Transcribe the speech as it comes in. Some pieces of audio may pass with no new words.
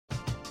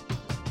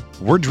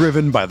We're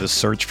driven by the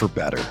search for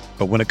better.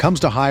 But when it comes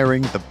to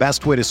hiring, the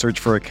best way to search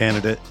for a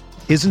candidate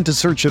isn't to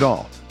search at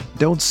all.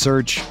 Don't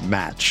search,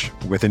 match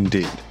with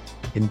Indeed.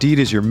 Indeed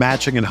is your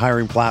matching and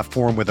hiring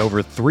platform with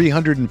over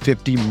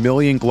 350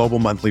 million global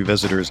monthly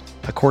visitors,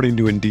 according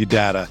to Indeed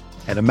data,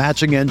 and a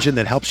matching engine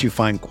that helps you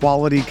find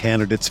quality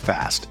candidates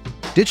fast.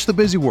 Ditch the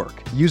busy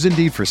work. Use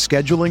Indeed for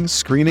scheduling,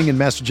 screening, and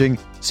messaging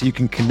so you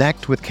can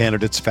connect with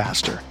candidates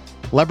faster.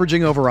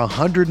 Leveraging over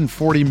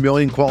 140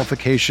 million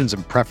qualifications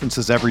and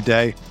preferences every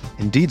day,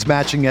 Indeed's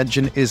matching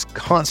engine is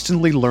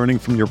constantly learning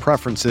from your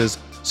preferences,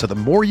 so the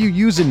more you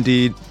use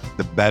Indeed,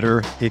 the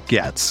better it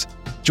gets.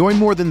 Join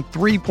more than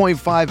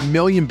 3.5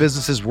 million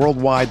businesses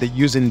worldwide that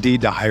use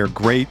Indeed to hire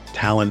great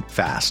talent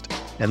fast.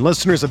 And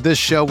listeners of this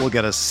show will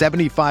get a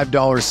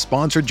 $75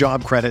 sponsored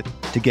job credit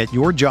to get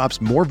your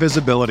jobs more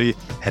visibility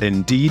at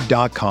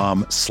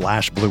Indeed.com/Blue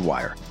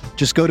Wire.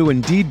 Just go to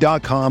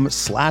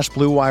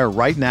Indeed.com/Blue Wire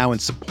right now and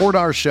support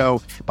our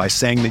show by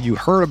saying that you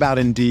heard about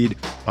Indeed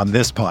on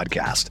this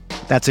podcast.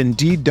 That's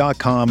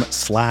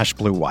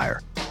Indeed.com/Blue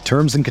Wire.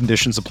 Terms and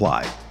conditions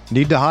apply.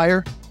 Need to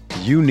hire?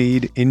 You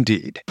need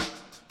Indeed.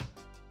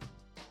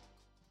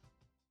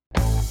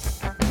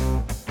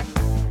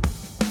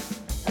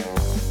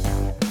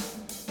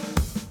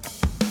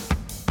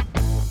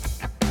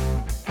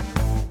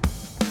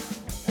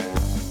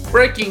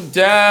 Breaking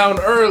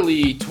down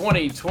early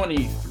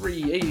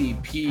 2023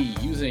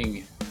 ADP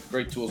using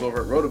great tools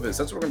over at RotoViz.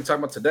 That's what we're going to talk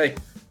about today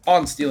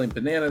on Stealing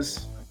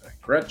Bananas. I'm Ben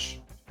Gretch,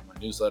 my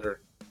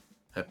newsletter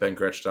at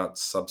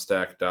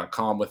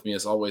bengretch.substack.com. With me,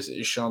 as always,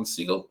 is Sean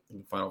Siegel. You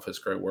can find all of his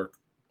great work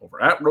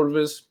over at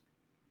RotoViz.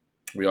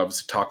 We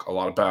obviously talk a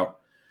lot about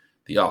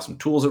the awesome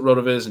tools at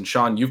RotoViz. And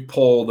Sean, you've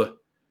pulled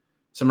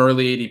some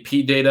early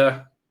ADP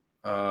data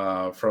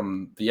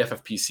from the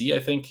FFPC, I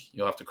think.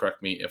 You'll have to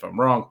correct me if I'm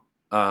wrong.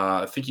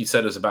 I think you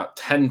said it was about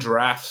 10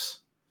 drafts.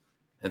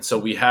 And so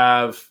we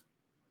have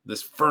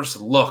this first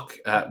look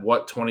at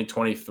what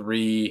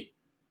 2023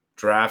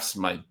 drafts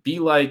might be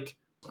like.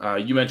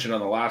 You mentioned on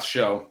the last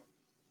show,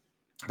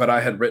 but I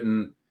had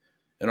written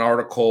an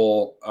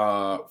article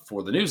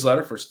for the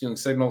newsletter for Stealing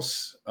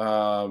Signals,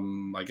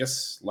 I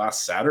guess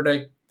last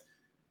Saturday,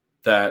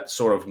 that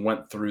sort of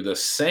went through the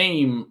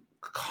same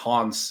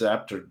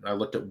concept. I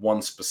looked at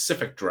one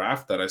specific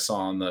draft that I saw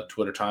on the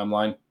Twitter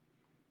timeline.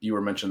 You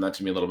were mentioning that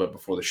to me a little bit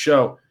before the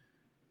show.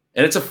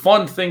 And it's a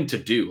fun thing to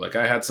do. Like,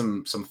 I had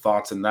some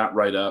thoughts in that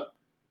write-up.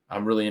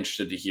 I'm really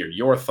interested to hear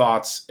your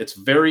thoughts. It's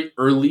very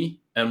early.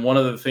 And one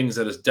of the things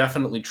that is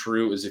definitely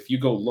true is if you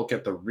go look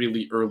at the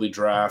really early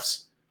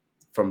drafts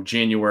from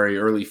January,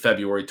 early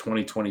February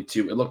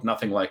 2022, it looked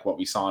nothing like what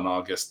we saw in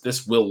August.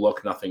 This will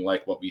look nothing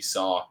like what we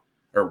saw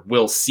or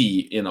will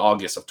see in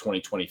August of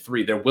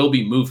 2023. There will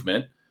be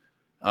movement.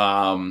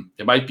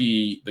 It might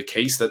be the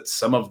case that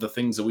some of the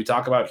things that we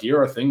talk about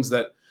here are things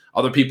that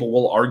other people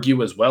will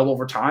argue as well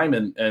over time,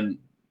 and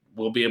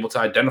we'll be able to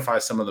identify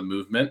some of the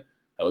movement.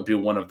 That would be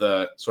one of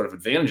the sort of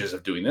advantages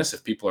of doing this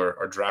if people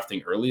are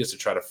drafting early, is to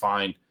try to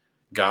find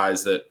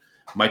guys that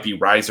might be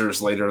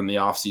risers later in the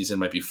offseason,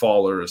 might be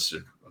fallers,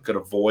 or good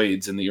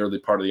avoids in the early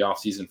part of the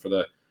offseason for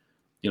the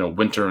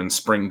winter and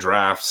spring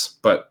drafts.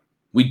 But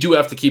we do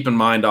have to keep in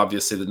mind,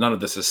 obviously, that none of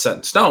this is set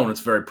in stone.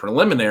 It's very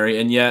preliminary,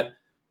 and yet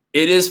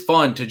it is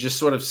fun to just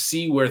sort of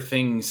see where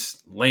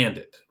things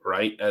landed,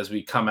 right, as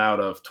we come out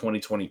of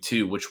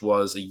 2022, which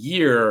was a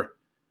year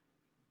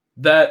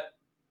that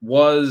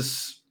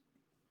was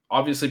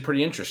obviously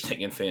pretty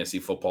interesting in fantasy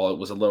football. It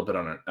was a little bit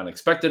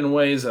unexpected in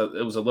ways.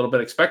 It was a little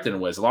bit expected in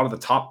ways. A lot of the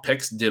top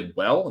picks did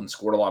well and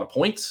scored a lot of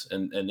points,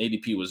 and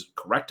ADP was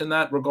correct in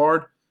that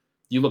regard.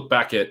 You look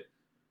back at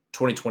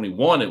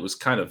 2021, it was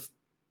kind of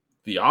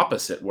the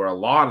opposite, where a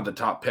lot of the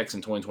top picks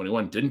in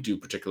 2021 didn't do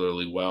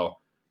particularly well.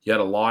 You had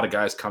a lot of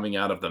guys coming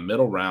out of the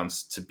middle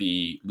rounds to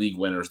be league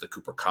winners, the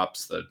Cooper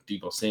Kupps, the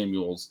Deebo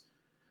Samuels.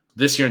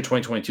 This year in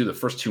 2022, the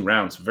first two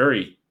rounds,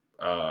 very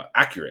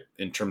accurate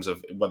in terms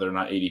of whether or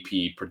not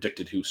ADP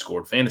predicted who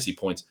scored fantasy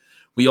points.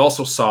 We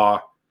also saw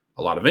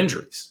a lot of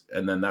injuries,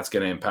 and then that's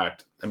going to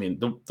impact. I mean,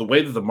 the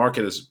way that the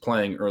market is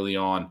playing early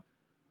on,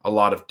 a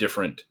lot of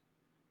different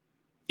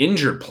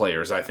injured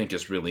players, I think,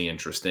 is really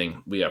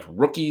interesting. We have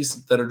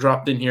rookies that are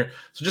dropped in here.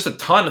 So just a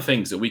ton of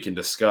things that we can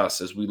discuss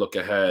as we look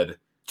ahead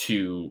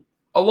to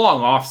a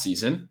long off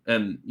season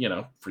and,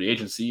 free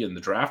agency and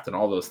the draft and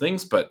all those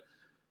things. But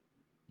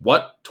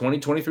what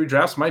 2023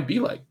 drafts might be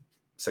like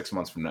 6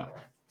 months from now.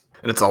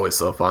 And it's always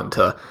so fun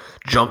to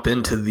jump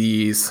into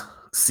these,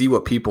 see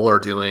what people are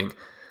doing.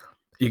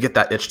 You get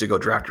that itch to go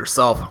draft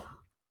yourself.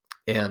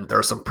 And there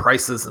are some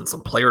prices and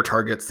some player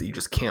targets that you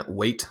just can't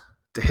wait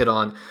to hit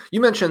on. You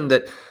mentioned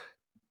that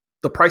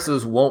the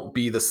prices won't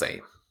be the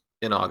same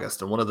in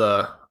August. And one of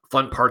the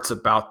fun parts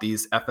about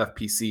these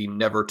FFPC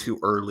never too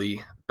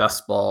early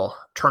best ball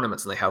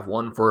tournaments, and they have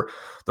one for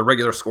the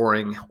regular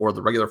scoring or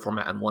the regular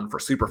format and one for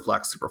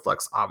Superflex.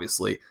 Superflex,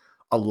 obviously,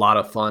 a lot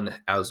of fun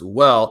as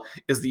well,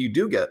 is that you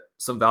do get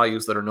some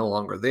values that are no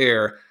longer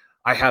there.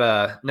 I had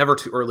a never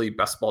too early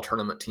best ball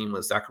tournament team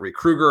with Zachary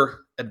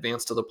Kruger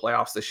advanced to the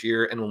playoffs this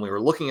year. And when we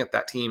were looking at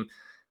that team,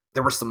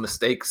 there were some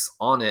mistakes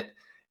on it.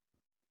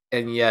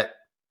 And yet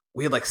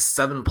we had like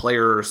 7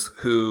 players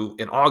who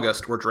in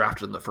August were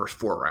drafted in the first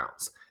 4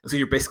 rounds. And so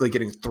you're basically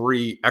getting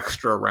 3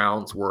 extra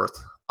rounds worth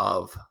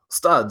of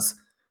studs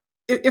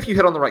if you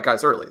hit on the right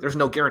guys early. There's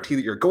no guarantee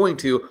that you're going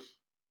to,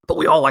 but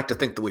we all like to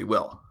think that we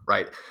will,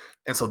 right?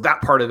 And so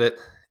that part of it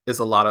is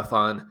a lot of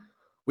fun.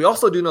 We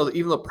also do know that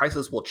even though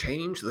prices will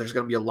change, there's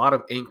going to be a lot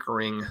of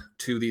anchoring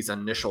to these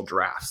initial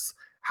drafts.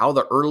 How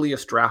the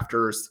earliest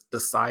drafters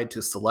decide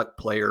to select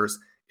players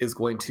is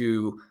going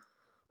to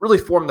really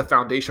form the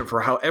foundation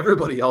for how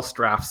everybody else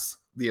drafts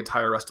the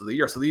entire rest of the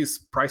year. So these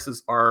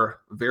prices are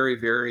very,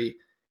 very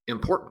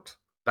important,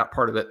 that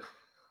part of it.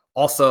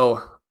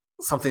 Also,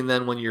 something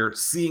then when you're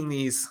seeing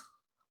these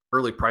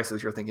early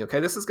prices, you're thinking, okay,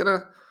 this is going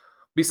to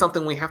be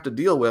something we have to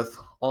deal with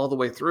all the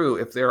way through.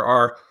 If there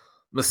are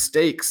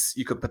mistakes,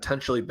 you could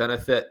potentially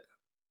benefit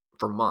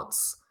for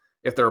months.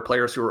 If there are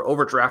players who are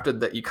overdrafted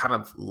that you kind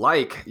of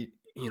like,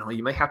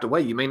 you may have to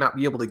wait. You may not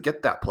be able to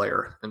get that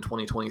player in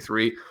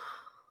 2023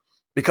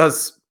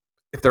 because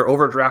if they're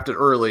overdrafted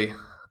early,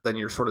 then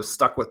you're sort of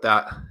stuck with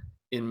that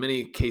in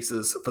many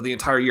cases for the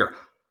entire year.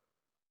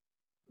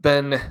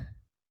 Ben,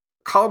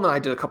 Colin and I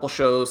did a couple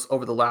shows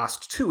over the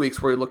last 2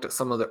 weeks where we looked at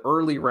some of the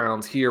early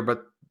rounds here,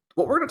 but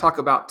what we're going to talk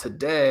about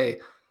today,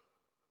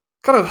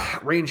 kind of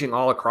ranging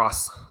all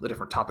across the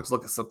different topics,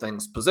 look at some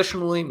things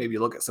positionally, maybe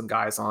look at some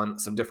guys on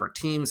some different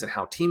teams and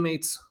how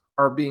teammates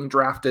are being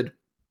drafted.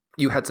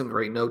 You had some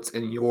great notes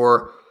in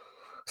your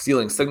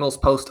Stealing Signals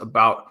post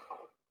about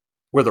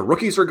where the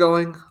rookies are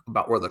going,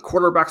 about where the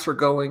quarterbacks are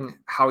going,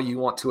 how you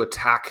want to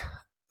attack,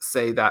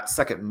 say, that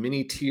second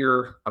mini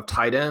tier of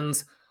tight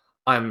ends.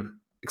 I'm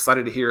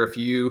excited to hear if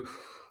you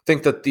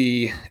think that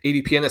the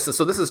ADP in this is,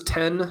 so this is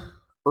 10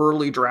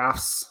 early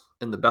drafts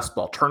in the best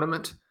ball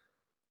tournament.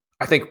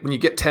 I think when you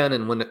get 10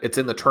 and when it's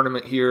in the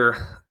tournament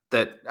here,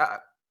 that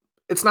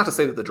it's not to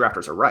say that the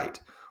drafters are right,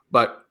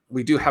 but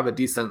we do have a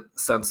decent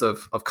sense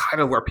of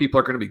kind of where people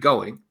are going to be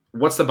going.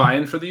 What's the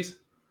buy-in for these?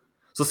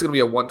 So it's going to be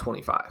a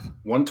 125.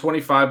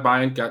 125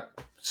 buy-in, got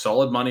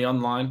solid money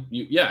online.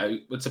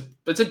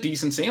 It's a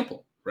decent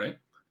sample, right?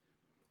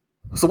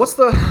 So what's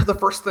the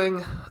first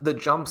thing that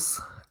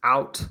jumps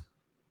out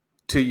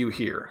to you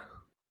here?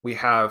 We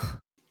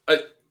have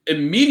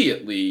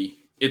immediately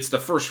it's the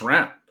first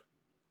round.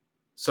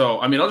 So,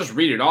 I'll just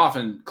read it off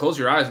and close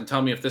your eyes and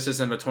tell me if this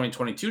isn't a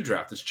 2022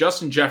 draft. It's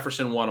Justin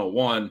Jefferson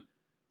 101,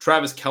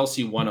 Travis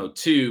Kelce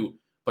 102,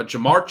 but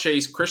Jamar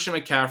Chase, Christian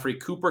McCaffrey,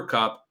 Cooper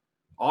Kupp,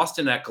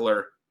 Austin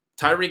Eckler,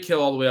 Tyreek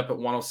Hill all the way up at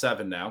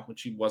 107 now,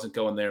 which he wasn't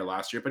going there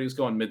last year, but he was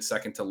going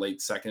mid-second to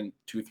late second,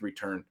 2-3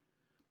 turn.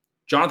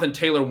 Jonathan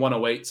Taylor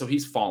 108, so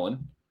he's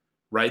fallen,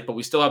 right? But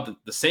we still have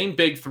the same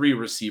big 3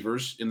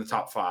 receivers in the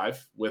top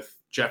 5 with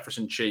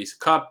Jefferson, Chase,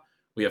 Kupp.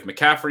 We have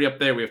McCaffrey up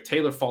there. We have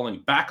Taylor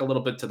falling back a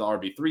little bit to the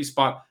RB3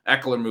 spot.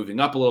 Eckler moving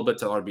up a little bit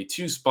to the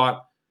RB2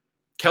 spot.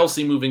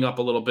 Kelce moving up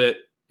a little bit.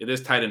 It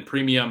is tight end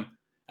premium.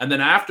 And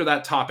then after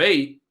that top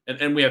 8,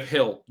 and we have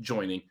Hill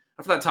joining.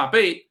 After that top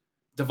 8,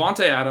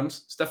 Devontae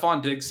Adams, Stephon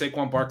Diggs,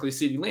 Saquon Barkley,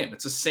 CeeDee Lamb.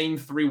 It's the same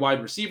 3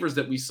 wide receivers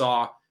that we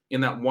saw in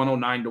that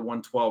 109 to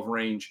 112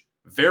 range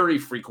very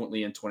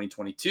frequently in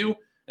 2022.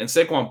 And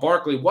Saquon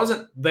Barkley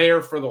wasn't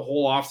there for the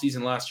whole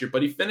offseason last year,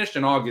 but he finished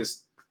in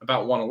August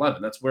about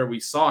 111. That's where we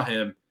saw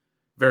him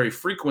very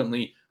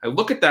frequently. I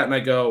look at that and I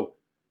go,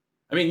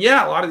 a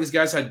lot of these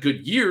guys had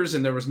good years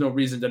and there was no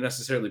reason to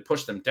necessarily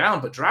push them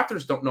down, but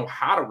drafters don't know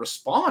how to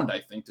respond, I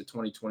think, to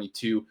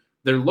 2022.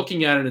 They're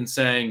looking at it and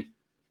saying,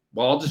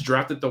 well, I'll just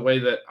draft it the way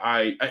that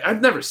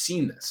I've never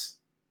seen this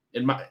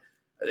in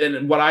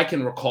what I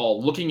can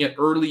recall, looking at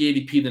early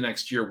ADP the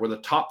next year where the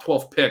top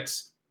 12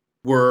 picks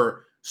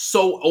were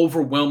so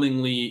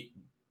overwhelmingly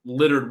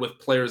littered with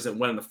players that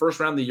went in the first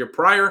round the year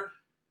prior,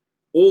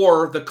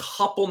 or the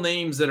couple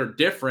names that are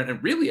different.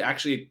 And really,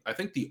 actually, I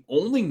think the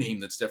only name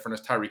that's different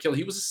is Tyreek Hill.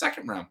 He was a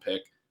second-round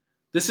pick.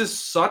 This is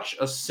such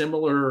a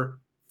similar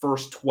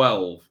first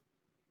 12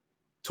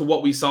 to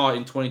what we saw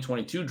in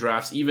 2022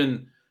 drafts.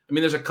 Even,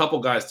 there's a couple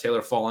guys,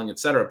 Taylor falling, et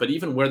cetera, but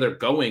even where they're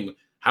going,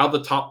 how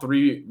the top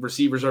 3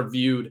 receivers are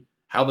viewed,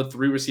 how the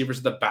 3 receivers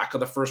at the back of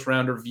the first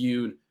round are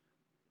viewed,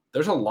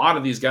 there's a lot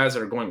of these guys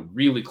that are going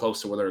really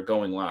close to where they were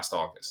going last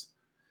August.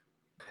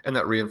 And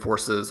that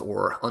reinforces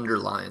or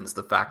underlines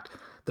the fact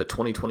that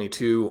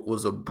 2022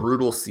 was a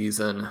brutal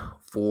season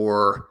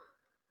for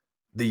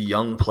the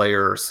young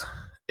players.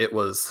 It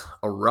was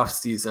a rough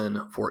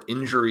season for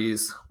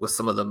injuries with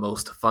some of the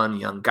most fun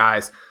young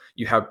guys.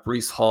 You have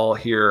Breece Hall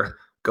here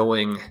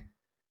going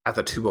at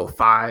the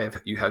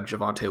 205. You have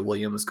Javonte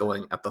Williams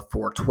going at the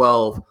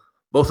 412.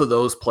 Both of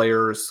those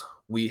players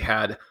we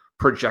had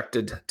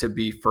projected to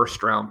be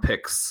first-round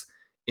picks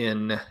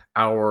in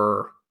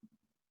our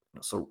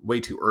way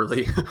too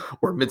early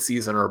or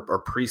midseason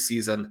or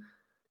preseason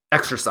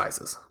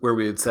exercises where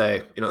we would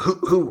say,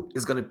 who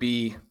is going to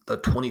be the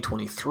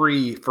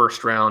 2023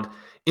 first round.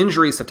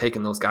 Injuries have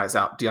taken those guys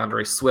out.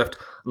 DeAndre Swift,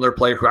 another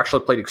player who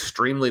actually played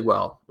extremely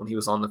well when he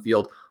was on the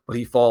field, but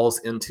he falls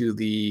into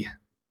the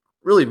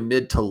really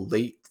mid to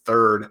late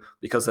third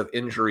because of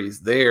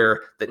injuries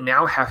there that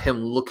now have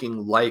him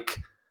looking like,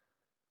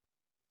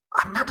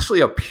 not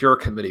necessarily a pure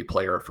committee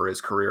player for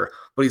his career,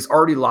 but he's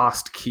already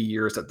lost key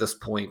years at this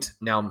point.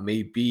 Now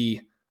may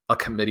be a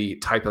committee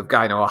type of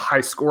guy, now a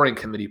high scoring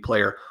committee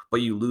player,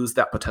 but you lose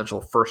that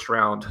potential first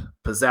round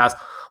pizzazz.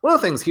 One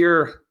of the things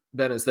here,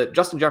 Ben, is that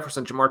Justin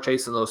Jefferson, Ja'Marr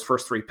Chase, and those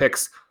first 3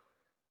 picks,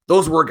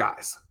 those were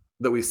guys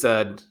that we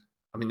said,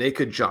 I mean, they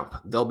could jump.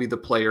 They'll be the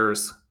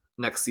players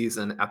next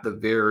season at the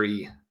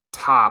very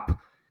top.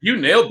 You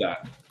nailed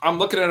that. I'm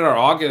looking at our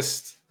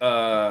August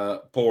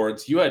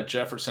boards. You had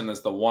Jefferson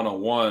as the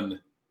 101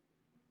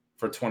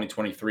 for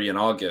 2023 in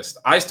August.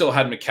 I still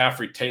had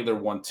McCaffrey, Taylor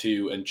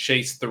 1-2, and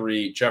Chase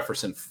 3,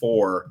 Jefferson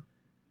 4.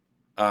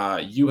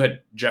 You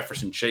had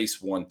Jefferson,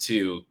 Chase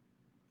 1-2.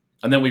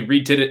 And then we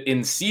redid it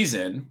in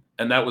season,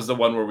 and that was the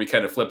one where we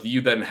kind of flipped.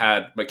 You then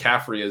had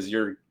McCaffrey as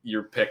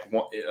your pick,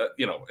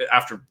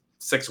 after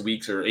 6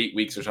 weeks or 8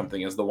 weeks or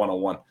something as the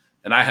 101.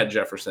 And I had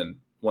Jefferson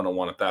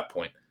 101 at that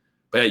point.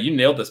 But yeah, you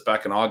nailed this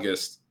back in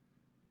August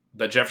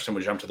that Jefferson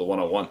would jump to the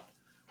 101.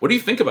 What do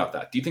you think about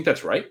that? Do you think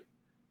that's right?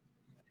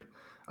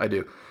 I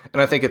do.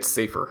 And I think it's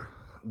safer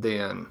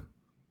than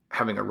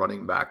having a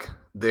running back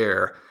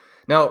there.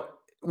 Now,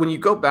 when you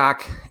go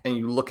back and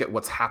you look at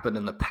what's happened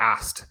in the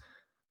past,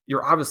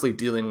 you're obviously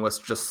dealing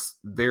with just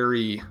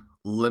very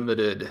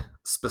limited,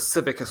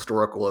 specific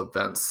historical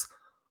events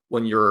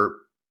when you're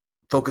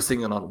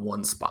focusing in on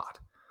one spot.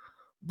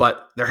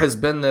 But there has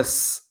been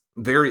this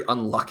very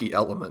unlucky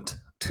element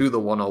to the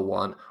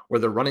 101 where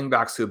the running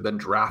backs who have been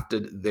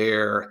drafted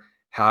there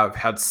have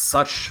had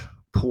such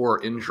poor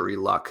injury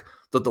luck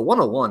that the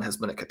 101 has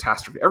been a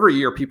catastrophe. Every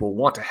year people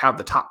want to have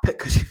the top pick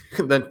because you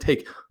can then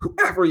take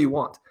whoever you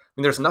want. I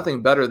mean, there's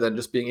nothing better than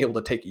just being able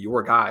to take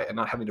your guy and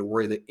not having to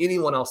worry that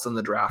anyone else in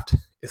the draft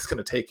is going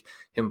to take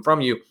him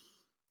from you.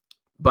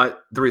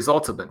 But the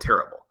results have been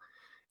terrible.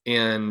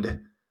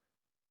 And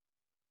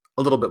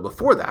a little bit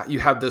before that, you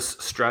have this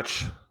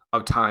stretch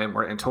of time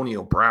where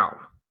Antonio Brown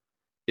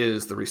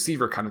is the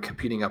receiver kind of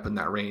competing up in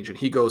that range. And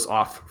he goes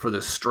off for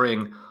this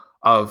string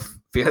of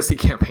fantasy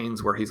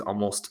campaigns where he's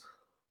almost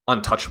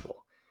untouchable.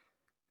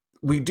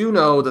 We do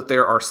know that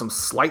there are some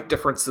slight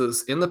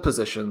differences in the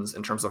positions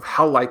in terms of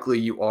how likely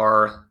you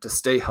are to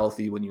stay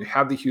healthy when you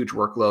have the huge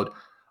workload.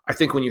 I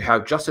think when you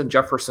have Justin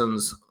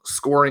Jefferson's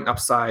scoring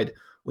upside,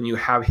 when you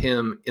have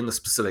him in the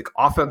specific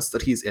offense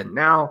that he's in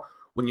now,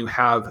 when you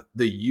have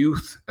the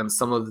youth and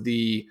some of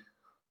the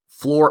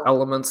floor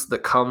elements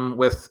that come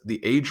with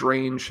the age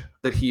range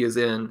that he is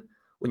in,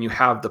 when you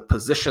have the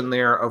position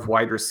there of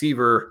wide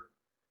receiver,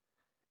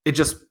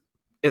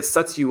 it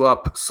sets you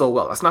up so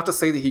well. That's not to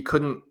say that he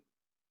couldn't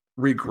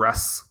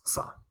regress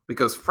some,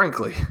 because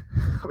frankly,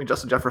 I mean,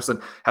 Justin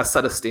Jefferson has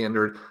set a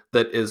standard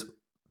that is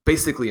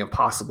basically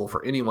impossible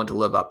for anyone to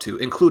live up to,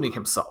 including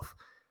himself.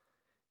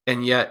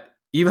 And yet,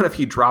 even if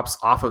he drops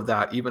off of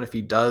that, even if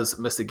he does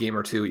miss a game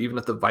or two, even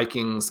if the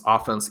Vikings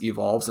offense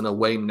evolves in a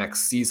way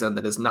next season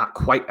that is not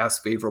quite as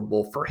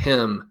favorable for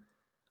him,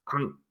 I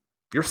mean,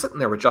 you're sitting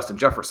there with Justin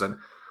Jefferson.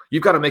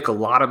 You've got to make a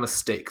lot of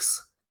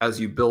mistakes as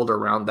you build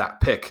around that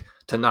pick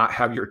to not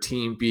have your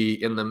team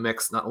be in the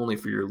mix, not only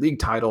for your league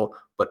title,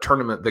 but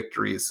tournament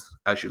victories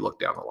as you look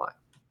down the line.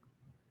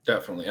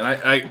 Definitely. And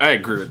I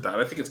agree with that.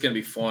 I think it's going to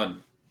be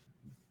fun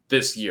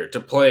this year to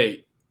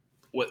play.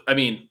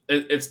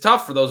 It's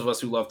tough for those of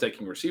us who love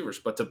taking receivers,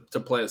 but to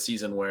play a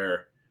season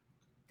where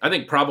I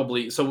think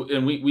probably so.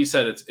 And we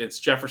said it's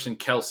Jefferson,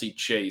 Kelsey,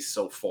 Chase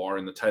so far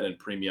in the tight end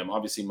premium.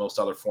 Obviously, most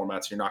other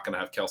formats you're not going to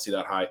have Kelsey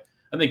that high.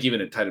 I think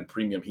even in tight end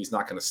premium, he's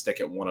not going to stick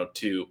at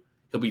 102.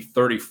 He'll be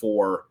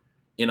 34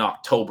 in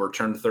October,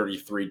 turned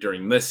 33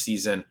 during this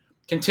season.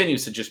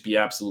 Continues to just be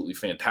absolutely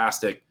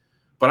fantastic.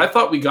 But I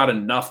thought we got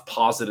enough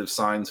positive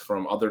signs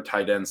from other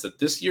tight ends that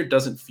this year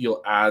doesn't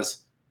feel as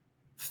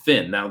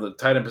thin. Now, the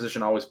tight end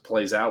position always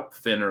plays out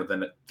thinner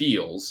than it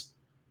feels,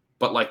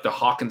 but like the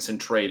Hawkinson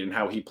trade and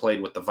how he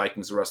played with the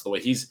Vikings the rest of the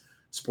way, he's,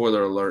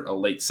 spoiler alert, a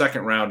late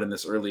second round in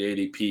this early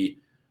ADP.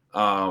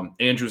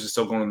 Andrews is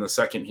still going in the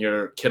second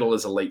here. Kittle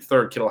is a late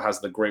third. Kittle has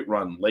the great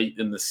run late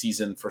in the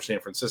season for San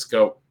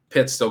Francisco.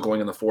 Pitt's still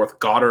going in the fourth.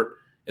 Goddard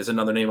is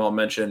another name I'll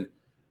mention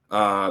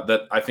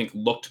that I think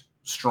looked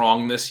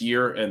strong this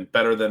year and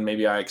better than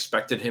maybe I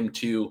expected him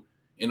to,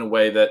 in a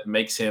way that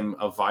makes him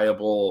a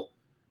viable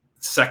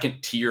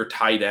second-tier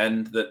tight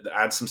end that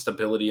adds some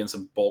stability and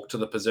some bulk to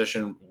the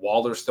position.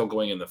 Waller's still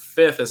going in the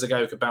fifth as a guy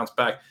who could bounce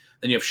back.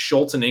 Then you have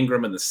Schultz and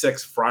Ingram in the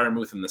sixth,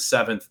 Freiermuth in the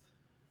seventh.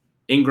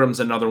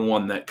 Ingram's another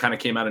one that kind of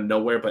came out of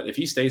nowhere, but if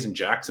he stays in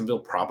Jacksonville,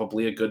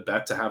 probably a good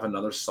bet to have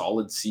another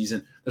solid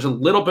season. There's a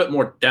little bit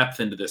more depth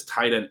into this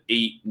tight end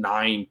 8,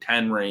 9,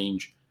 10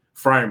 range.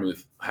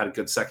 Freiermuth had a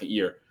good second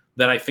year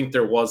than I think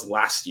there was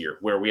last year,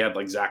 where we had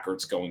like Zach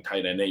Ertz going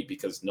tight end 8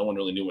 because no one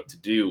really knew what to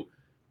do.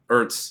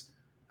 Ertz,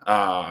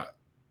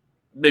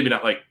 maybe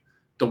not like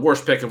the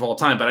worst pick of all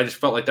time, but I just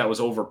felt like that was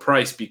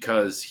overpriced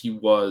because he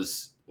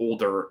was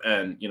older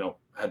and,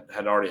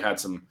 had already had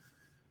some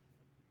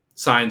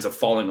signs of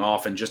falling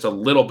off and just a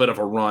little bit of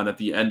a run at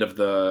the end of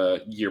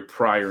the year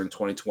prior in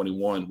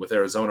 2021 with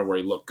Arizona where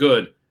he looked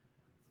good.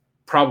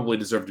 probably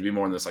deserved to be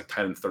more in this like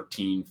tight end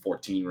 13,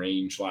 14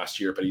 range last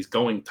year, but he's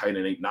going tight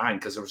end 8, 9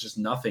 because there was just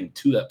nothing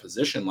to that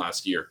position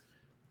last year.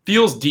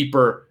 Feels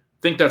deeper.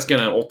 Think that's going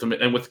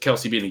to and with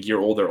Kelce being a year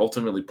older,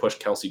 ultimately push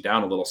Kelce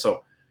down a little.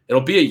 So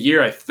it'll be a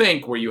year, I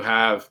think, where you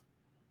have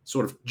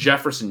sort of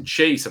Jefferson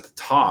Chase at the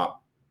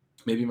top.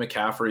 Maybe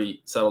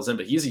McCaffrey settles in,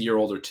 but he's a year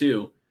older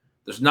too.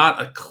 There's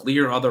not a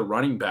clear other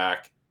running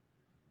back.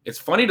 It's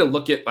funny to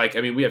look at,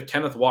 we have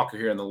Kenneth Walker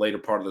here in the later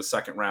part of the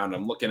second round.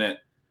 I'm looking at,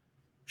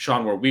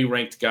 Sean, where we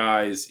ranked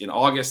guys in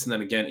August and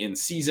then again in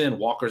season.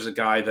 Walker's a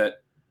guy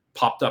that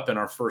popped up in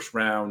our first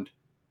round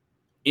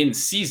in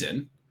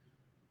season,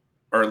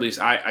 or at least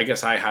I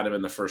guess I had him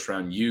in the first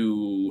round.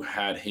 You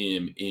had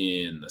him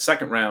in the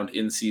second round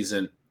in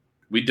season.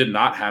 We did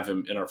not have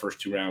him in our first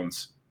 2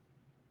 rounds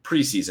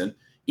preseason.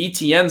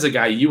 ETN's a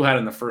guy you had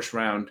in the first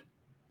round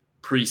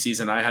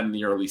preseason. I had in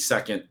the early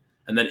second.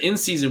 And then in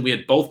season, we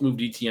had both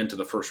moved ETN to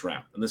the first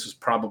round. And this was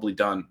probably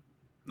done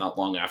not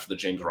long after the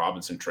James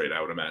Robinson trade, I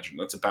would imagine.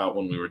 That's about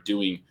when we were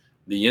doing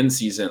the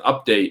in-season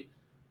update.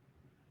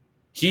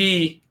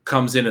 He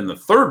comes in the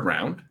third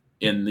round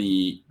in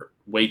the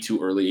way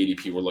too early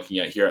ADP we're looking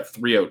at here at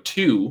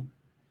 302.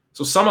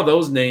 So some of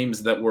those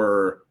names that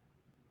were,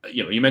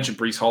 you mentioned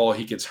Breece Hall,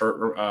 he gets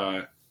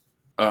hurt.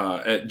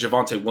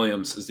 Javonte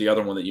Williams is the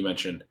other one that you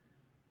mentioned.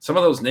 Some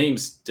of those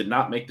names did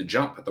not make the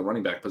jump at the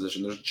running back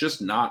position. There's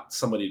just not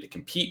somebody to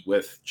compete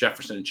with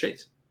Jefferson and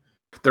Chase.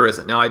 There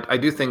isn't. Now, I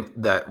do think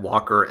that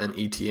Walker and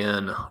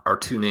ETN are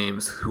 2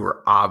 names who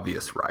are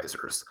obvious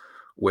risers,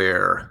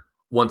 where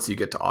once you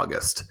get to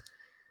August,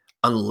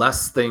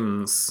 unless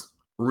things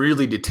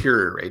really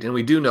deteriorate, and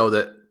we do know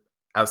that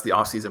as the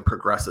offseason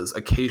progresses,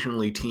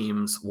 occasionally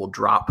teams will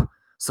drop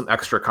some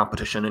extra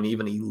competition and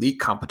even elite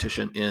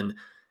competition in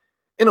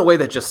a way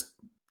that just,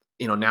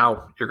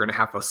 now you're going to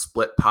have a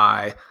split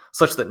pie,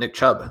 such that Nick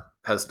Chubb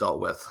has dealt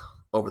with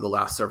over the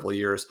last several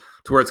years,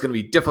 to where it's going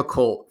to be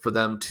difficult for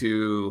them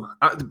to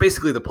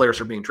basically the players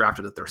are being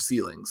drafted at their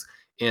ceilings,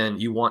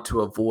 and you want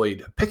to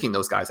avoid picking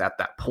those guys at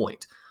that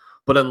point.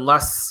 But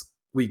unless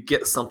we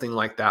get something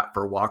like that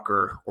for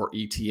Walker or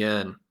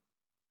ETN,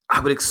 I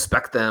would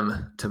expect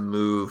them to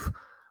move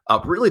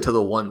up really to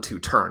the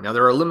 1-2 turn. Now,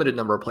 there are a limited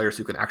number of players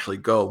who can actually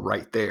go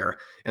right there,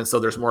 and so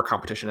there's more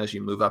competition as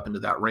you move up into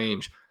that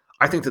range.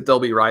 I think that there'll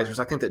be risers.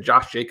 I think that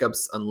Josh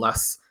Jacobs,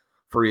 unless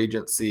free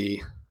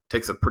agency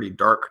takes a pretty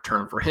dark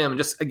turn for him, and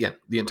just, again,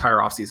 the entire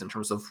offseason in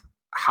terms of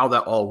how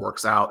that all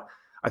works out,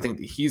 I think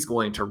that he's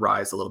going to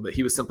rise a little bit.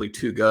 He was simply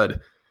too good,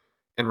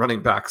 and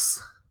running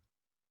backs,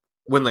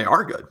 when they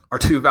are good, are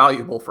too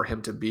valuable for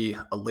him to be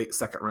a late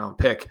second-round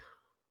pick.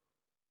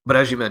 But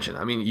as you mentioned,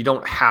 you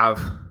don't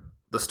have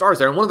the stars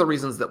there. And one of the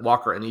reasons that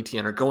Walker and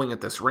ETN are going at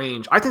this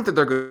range, I think that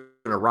they're going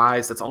to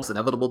rise. It's almost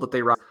inevitable that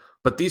they rise.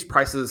 But these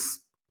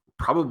prices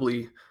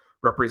probably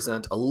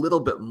represent a little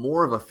bit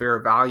more of a fair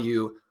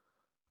value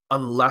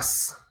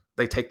unless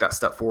they take that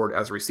step forward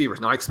as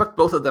receivers. Now, I expect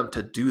both of them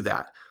to do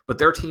that, but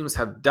their teams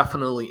have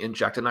definitely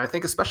injected, and I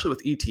think especially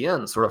with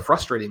ETN, sort of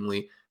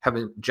frustratingly, have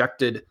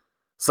injected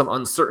some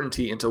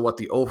uncertainty into what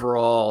the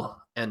overall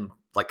and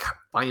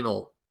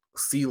final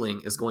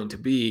ceiling is going to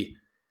be.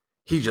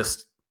 He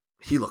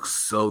looks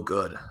so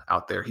good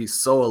out there. He's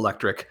so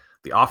electric.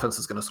 The offense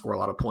is going to score a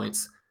lot of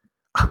points.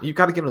 You've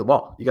got to give him the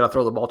ball. You got to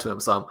throw the ball to him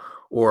some,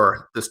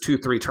 or this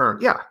 2-3 turn.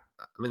 Yeah.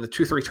 The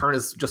 2-3 turn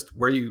is just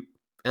where you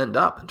end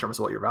up in terms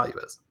of what your value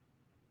is.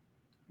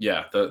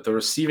 Yeah. The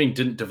receiving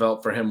didn't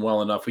develop for him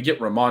well enough. We get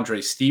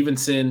Ramondre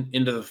Stevenson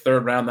into the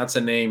third round. That's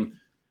a name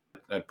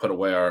I put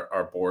away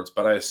our boards,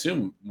 but I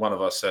assume one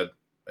of us had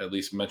at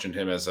least mentioned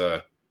him as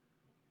a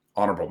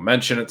honorable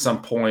mention at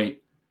some point.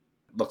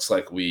 Looks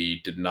like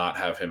we did not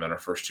have him in our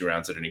first 2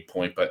 rounds at any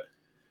point, but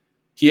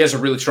he has a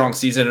really strong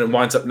season and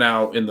winds up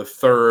now in the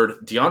third.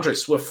 DeAndre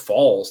Swift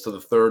falls to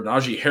the third.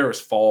 Najee Harris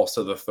falls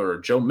to the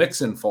third. Joe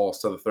Mixon falls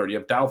to the third. You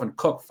have Dalvin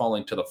Cook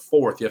falling to the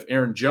fourth. You have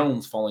Aaron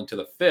Jones falling to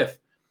the fifth.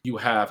 You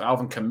have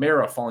Alvin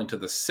Kamara falling to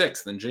the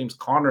sixth, and James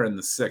Conner in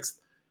the sixth.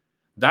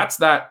 That's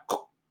that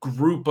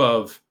group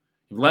of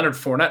Leonard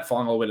Fournette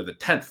falling all the way to the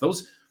 10th.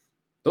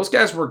 Those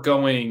guys were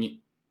going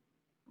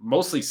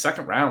mostly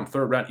second round,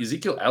 third round.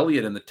 Ezekiel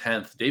Elliott in the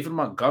 10th, David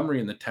Montgomery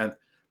in the 10th.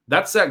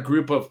 That's that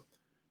group of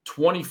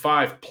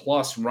 25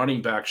 plus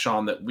running back,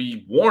 Sean, that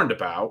we warned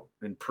about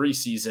in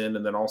preseason,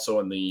 and then also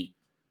in the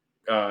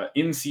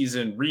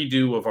in-season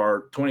redo of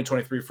our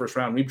 2023 first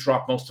round. We've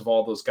dropped most of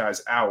all those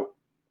guys out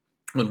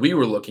when we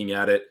were looking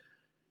at it.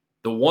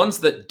 The ones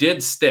that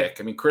did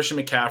stick, Christian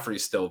McCaffrey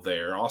is still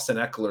there. Austin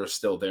Eckler is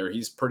still there.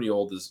 He's pretty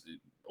old,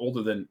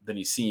 older than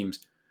he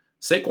seems.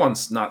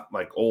 Saquon's not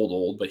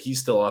old, but he's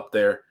still up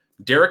there.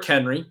 Derrick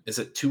Henry is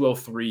at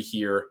 203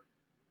 here.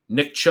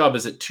 Nick Chubb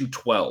is at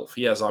 212.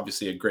 He has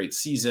obviously a great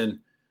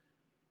season.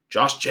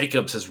 Josh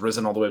Jacobs has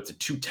risen all the way up to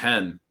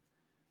 210.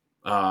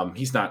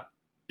 He's not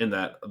in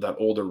that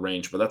older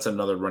range, but that's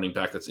another running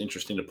back that's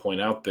interesting to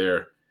point out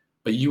there.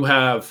 But you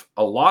have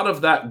a lot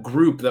of that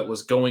group that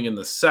was going in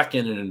the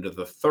second and into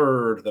the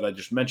third that I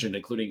just mentioned,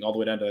 including all the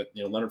way down to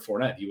Leonard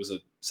Fournette. He was a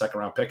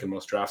second-round pick in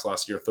most drafts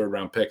last year,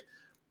 third-round pick.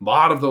 A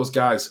lot of those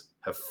guys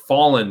have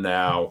fallen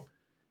now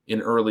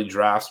in early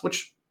drafts,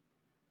 which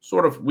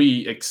sort of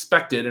we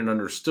expected and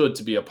understood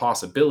to be a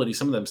possibility.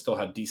 Some of them still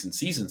had decent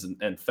seasons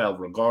and fell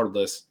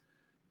regardless.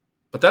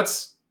 But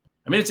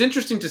it's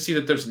interesting to see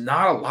that there's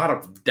not a lot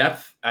of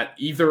depth at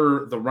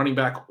either the running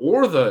back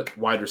or the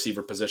wide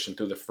receiver position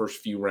through the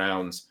first few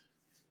rounds.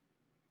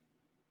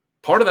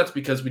 Part of that's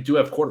because we do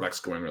have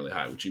quarterbacks going really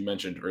high, which you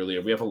mentioned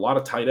earlier. We have a lot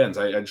of tight ends.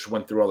 I just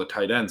went through all the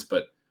tight ends,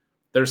 but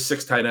there's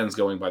 6 tight ends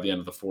going by the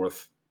end of the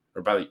fourth,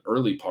 or by the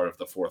early part of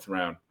the 4th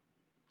round,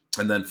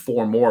 and then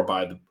 4 more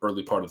by the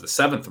early part of the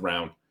 7th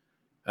round.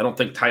 I don't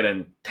think tight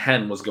end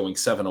 10 was going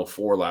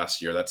 704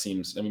 last year. That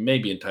seems,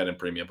 maybe in tight end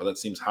premium, but that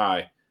seems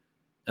high.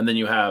 And then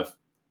you have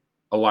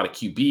a lot of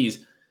QBs.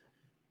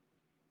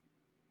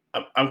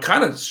 I'm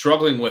kind of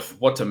struggling with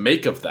what to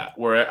make of that,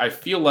 where I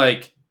feel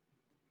like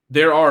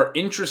there are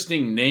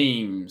interesting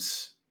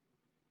names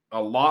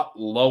a lot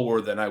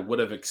lower than I would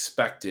have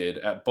expected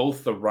at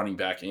both the running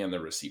back and the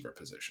receiver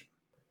position.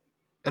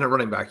 And at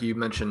running back, you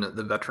mentioned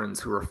the veterans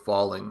who are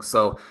falling.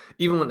 So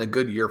even when a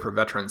good year for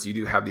veterans, you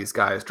do have these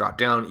guys drop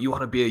down. You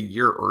want to be a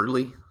year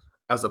early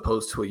as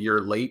opposed to a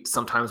year late.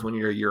 Sometimes when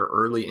you're a year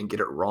early and get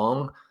it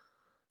wrong,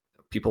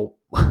 people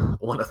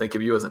want to think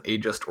of you as an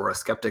ageist or a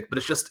skeptic, but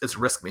it's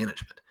risk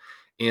management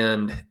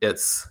and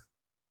it's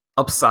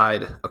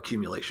upside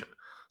accumulation.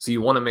 So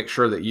you want to make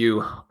sure that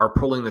you are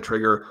pulling the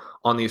trigger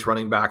on these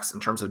running backs in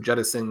terms of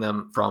jettisoning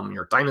them from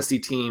your dynasty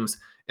teams,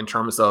 in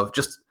terms of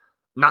just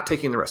not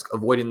taking the risk,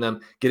 avoiding them,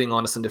 getting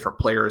onto some different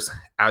players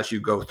as you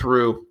go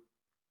through.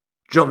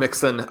 Joe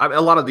Mixon, a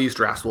lot of these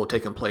drafts will have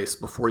taken place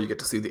before you get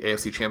to see the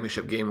AFC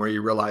Championship game, where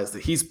you realize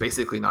that he's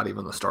basically not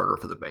even the starter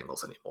for the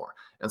Bengals anymore.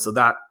 And so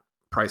that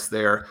price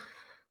there,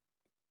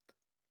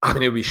 it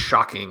would be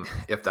shocking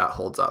if that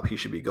holds up. He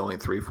should be going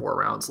 3-4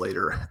 rounds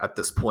later at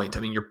this point.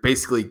 You're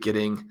basically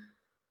getting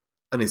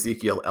an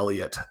Ezekiel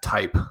Elliott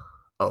type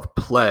of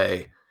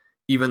play,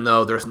 even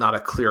though there's not a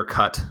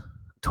clear-cut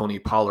Tony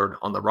Pollard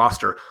on the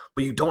roster.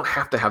 But you don't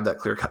have to have that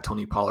clear-cut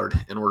Tony Pollard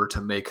in order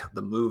to make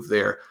the move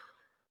there.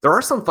 There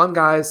are some fun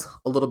guys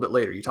a little bit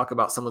later. You talk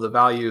about some of the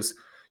values.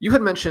 You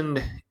had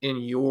mentioned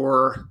in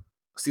your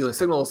Stealing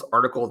Signals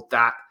article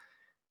that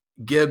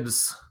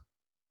Gibbs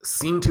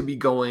seemed to be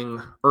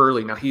going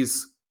early. Now,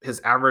 his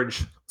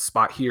average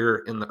spot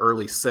here in the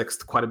early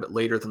 6th, quite a bit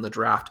later than the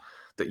draft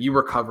that you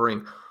were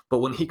covering. But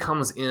when he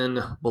comes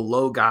in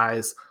below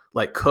guys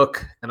like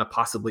Cook and a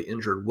possibly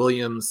injured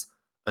Williams,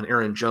 an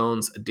Aaron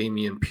Jones, a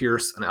Dameon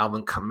Pierce, an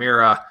Alvin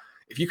Kamara,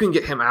 if you can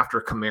get him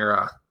after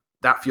Kamara,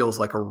 that feels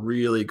like a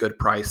really good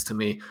price to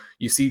me.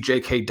 You see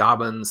J.K.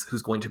 Dobbins,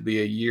 who's going to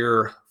be a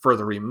year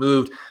further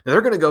removed. Now,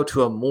 they're going to go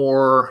to a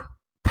more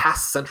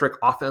pass-centric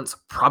offense,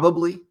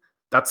 probably.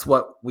 That's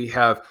what we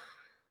have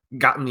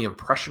gotten the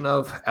impression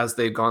of as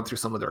they've gone through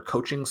some of their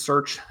coaching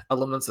search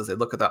elements, as they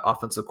look at that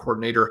offensive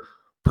coordinator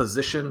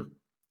position.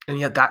 And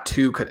yet that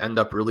too could end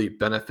up really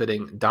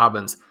benefiting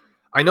Dobbins.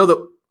 I know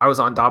that I was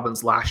on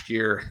Dobbins last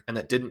year and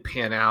that didn't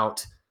pan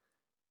out.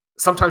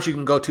 Sometimes you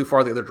can go too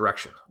far the other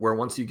direction, where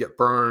once you get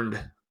burned,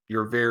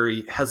 you're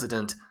very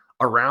hesitant.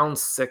 Around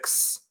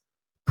 6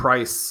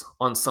 price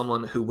on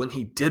someone who, when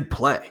he did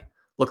play,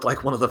 looked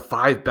like one of the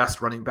 5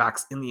 best running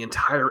backs in the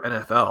entire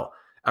NFL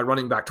at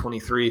running back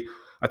 23.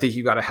 I think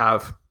you got to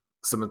have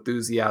some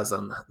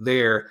enthusiasm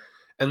there.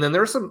 And then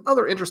there's some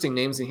other interesting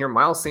names in here.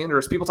 Miles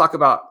Sanders, people talk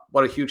about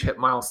what a huge hit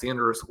Miles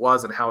Sanders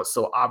was and how it's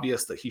so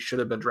obvious that he should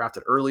have been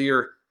drafted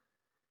earlier.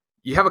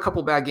 You have a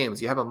couple bad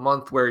games. You have a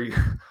month where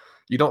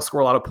you don't score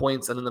a lot of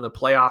points. And then in the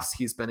playoffs,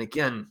 he's been,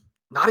 again,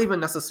 not even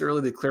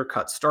necessarily the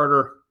clear-cut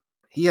starter.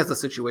 He has a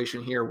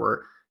situation here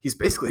where he's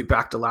basically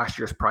back to last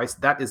year's price.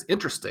 That is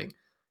interesting,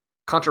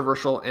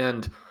 controversial,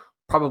 and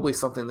probably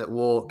something that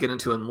we'll get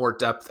into in more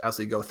depth as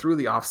we go through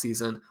the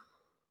offseason.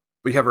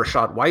 We have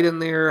Rachaad White in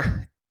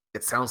there.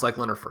 It sounds like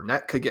Leonard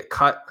Fournette could get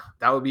cut.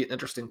 That would be an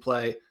interesting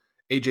play.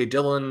 A.J.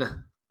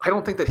 Dillon, I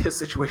don't think that his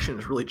situation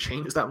has really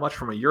changed that much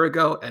from a year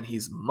ago, and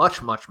he's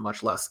much, much,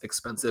 much less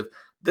expensive.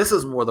 This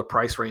is more the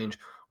price range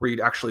where you'd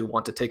actually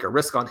want to take a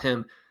risk on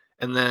him.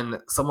 And then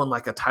someone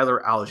like a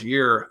Tyler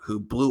Algier, who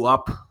blew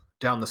up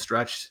down the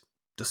stretch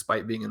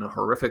despite being in a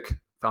horrific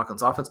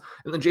Falcons offense.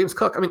 And then James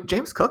Cook.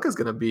 James Cook is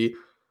going to be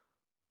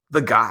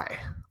the guy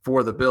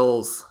for the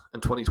Bills in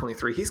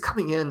 2023. He's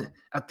coming in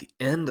at the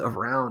end of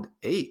round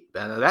 8.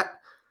 Ben, that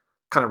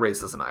kind of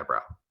raises an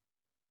eyebrow.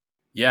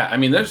 Yeah,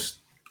 there's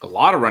a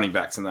lot of running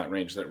backs in that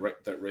range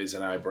that raise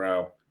an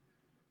eyebrow.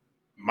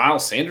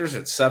 Miles Sanders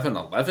at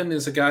 7-11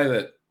 is a guy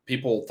that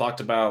people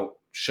talked about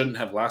shouldn't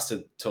have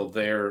lasted till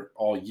there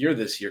all year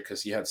this year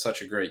because he had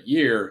such a great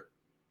year,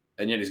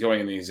 and yet he's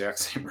going in the exact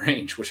same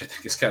range, which I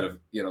think is kind of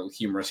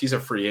humorous. He's a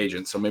free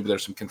agent, so maybe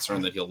there's some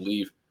concern that he'll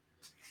leave.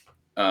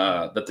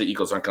 That the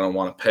Eagles aren't going to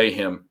want to pay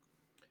him.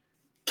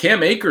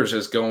 Cam Akers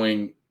is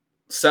going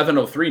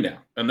 703 now.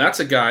 And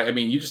that's a guy,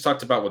 you just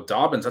talked about with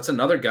Dobbins. That's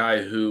another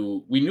guy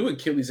who we knew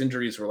Achilles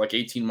injuries were like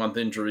 18-month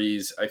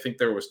injuries. I think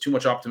there was too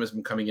much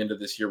optimism coming into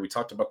this year. We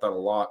talked about that a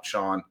lot,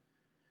 Sean,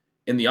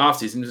 in the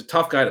offseason. He was a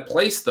tough guy to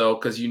place, though,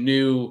 because you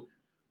knew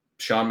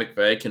Sean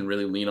McVay can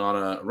really lean on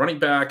a running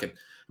back.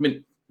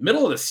 And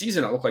middle of the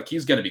season, it looked like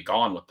he's going to be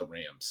gone with the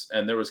Rams,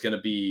 and there was going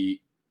to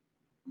be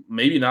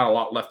maybe not a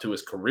lot left to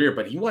his career,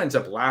 but he winds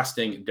up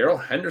lasting. Darrell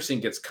Henderson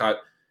gets cut,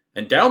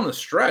 and down the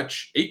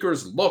stretch,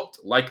 Akers looked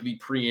like the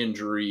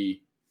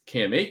pre-injury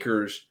Cam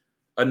Akers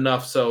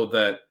enough so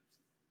that,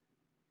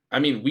 I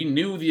mean, we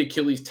knew the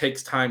Achilles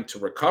takes time to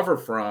recover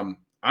from.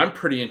 I'm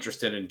pretty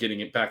interested in getting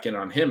it back in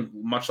on him,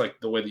 much like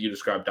the way that you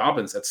described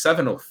Dobbins at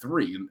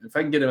 703. And if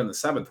I can get him in the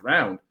 7th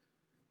round,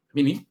 I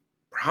mean, he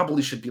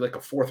probably should be like a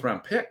 4th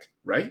round pick,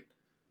 right?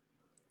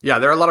 Yeah,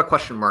 there are a lot of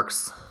question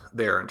marks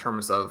there in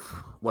terms of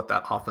what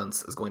that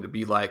offense is going to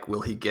be like.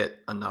 Will he get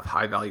enough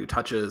high value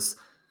touches?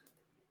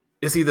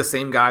 Is he the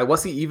same guy?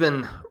 Was he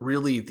even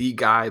really the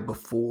guy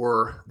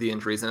before the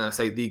injuries? And I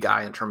say the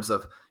guy in terms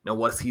of,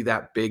 was he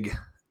that big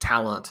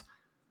talent?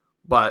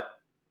 But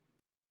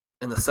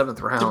in the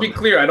 7th round, to be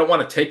clear, I don't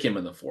want to take him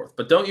in the 4th,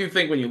 but don't you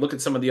think when you look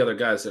at some of the other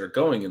guys that are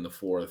going in the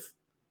 4th,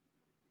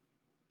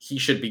 he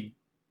should be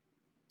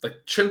like,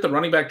 shouldn't the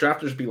running back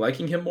drafters be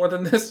liking him more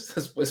than this?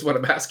 Is what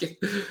I'm asking.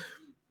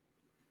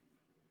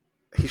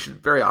 He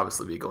should very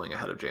obviously be going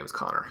ahead of James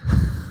Conner.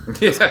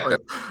 Yeah.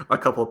 A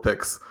couple of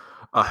picks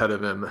ahead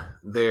of him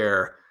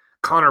there.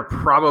 Conner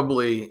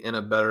probably in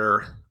a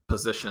better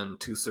position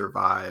to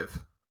survive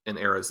in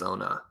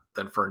Arizona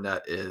than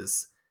Fournette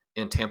is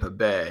in Tampa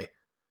Bay.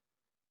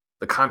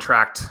 The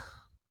contract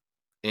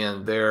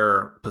and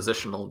their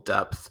positional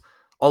depth,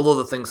 all of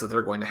the things that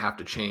they're going to have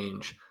to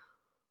change.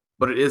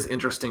 But it is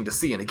interesting to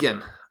see. And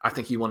again, I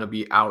think you want to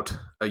be out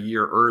a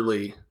year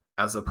early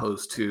as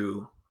opposed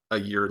to a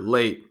year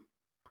late.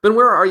 Ben,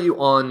 where are you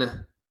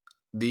on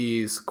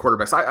these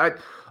quarterbacks?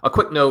 A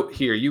quick note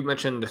here. You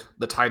mentioned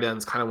the tight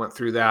ends, kind of went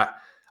through that.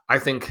 I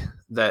think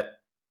that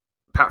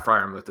Pat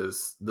Freiermuth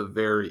is the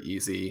very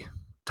easy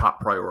top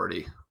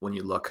priority when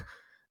you look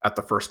at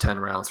the first 10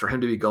 rounds. For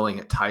him to be going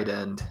at tight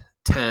end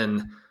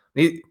 10,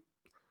 he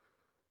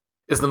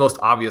is the most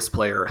obvious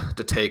player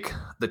to take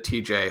the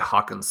TJ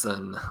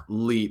Hawkinson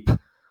leap.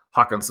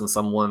 Hawkinson,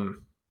 someone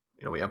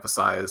we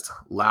emphasized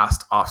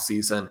last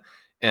offseason,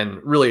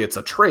 and really it's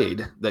a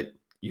trade that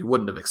you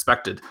wouldn't have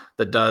expected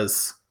that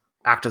does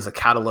act as a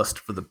catalyst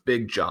for the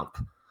big jump.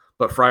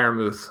 But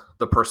Freiermuth,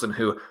 the person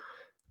who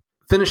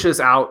finishes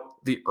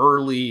out the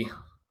early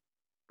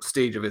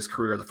stage of his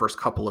career, the first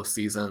couple of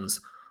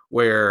seasons,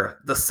 where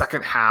the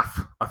second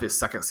half of his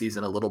second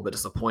season a little bit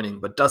disappointing,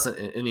 but doesn't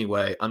in any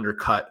way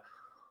undercut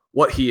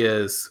what he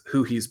is,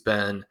 who he's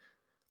been.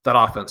 That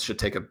offense should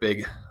take a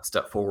big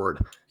step forward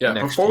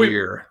next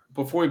year.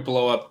 Before we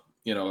blow up,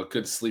 a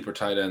good sleeper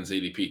tight ends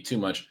ADP too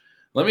much,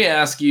 let me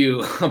ask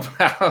you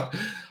about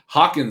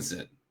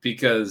Hawkinson,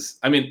 because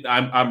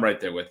I'm right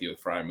there with you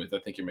with Freiermuth. I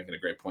think you're making a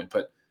great point,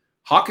 but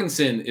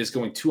Hawkinson is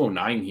going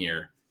 209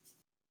 here.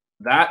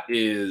 That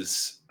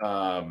is,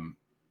 that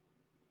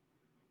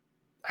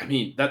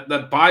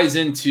buys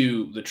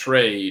into the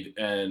trade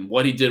and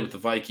what he did with the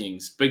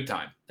Vikings big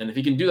time. And if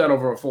he can do that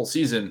over a full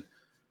season,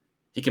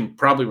 he can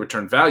probably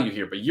return value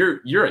here. But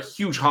you're a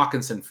huge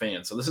Hawkinson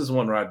fan, so this is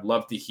one where I'd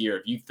love to hear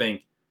if you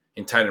think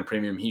in tight end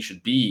premium he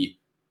should be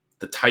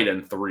the tight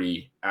end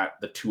 3 at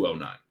the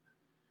 209.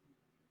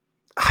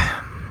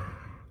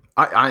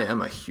 I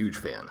am a huge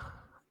fan,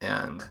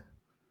 and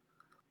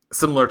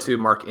similar to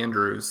Mark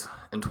Andrews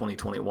in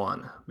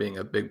 2021 being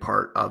a big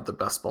part of the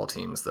best ball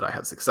teams that I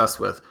had success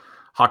with,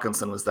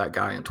 Hawkinson was that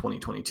guy in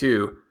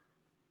 2022.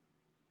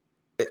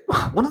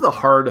 One of the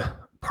hard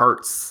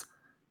parts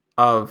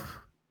of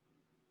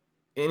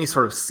any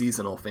sort of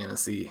seasonal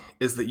fantasy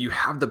is that you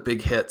have the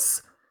big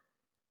hits,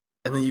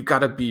 and then you've got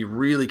to be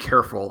really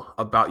careful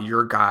about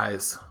your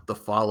guys the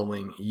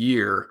following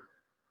year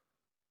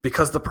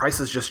because the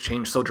prices just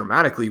change so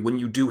dramatically when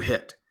you do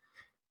hit.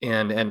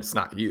 And it's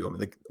not you,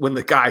 when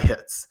the guy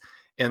hits.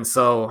 And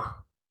so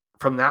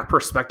from that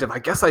perspective, I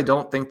guess I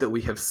don't think that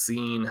we have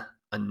seen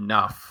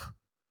enough.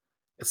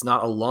 It's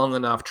not a long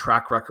enough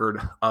track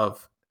record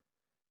of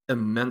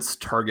immense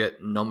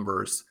target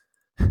numbers.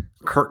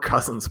 Kirk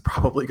Cousins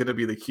probably going to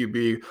be the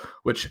QB,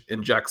 which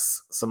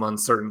injects some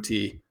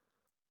uncertainty.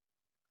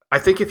 I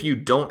think if you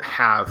don't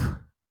have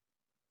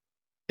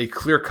a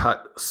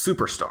clear-cut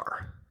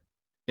superstar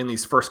in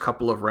these first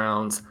couple of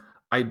rounds,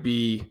 I'd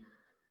be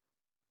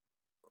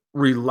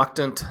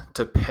reluctant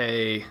to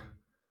pay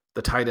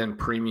the tight end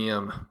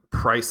premium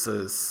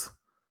prices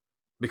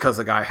because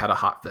the guy had a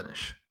hot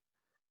finish.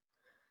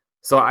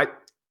 So I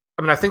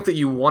think that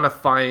you want to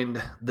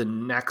find the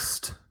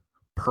next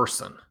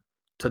person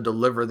to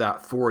deliver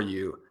that for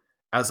you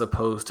as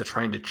opposed to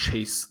trying to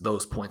chase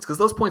those points, because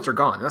those points are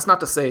gone. And that's not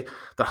to say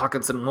that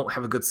Hawkinson won't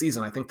have a good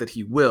season. I think that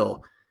he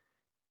will.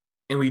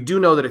 And we do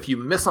know that if you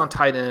miss on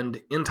tight end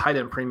in tight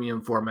end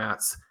premium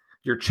formats,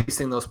 you're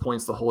chasing those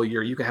points the whole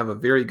year. You can have a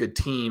very good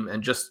team,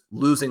 and just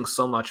losing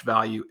so much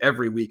value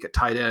every week at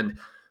tight end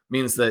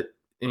means that,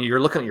 and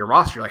you're looking at your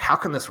roster, you're like, how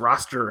can this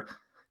roster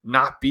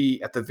not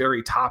be at the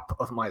very top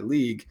of my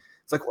league?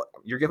 It's like, well,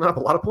 you're giving up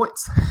a lot of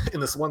points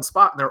in this one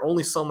spot, and there are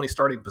only so many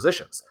starting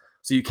positions.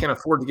 So you can't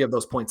afford to give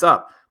those points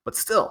up, but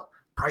still,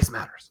 price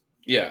matters.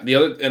 Yeah,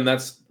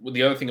 that's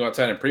the other thing about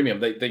tight end premium.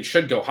 They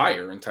should go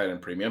higher in tight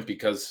end premium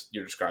because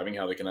you're describing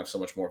how they can have so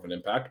much more of an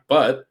impact.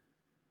 But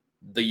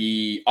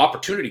the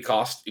opportunity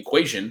cost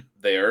equation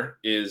there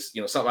is,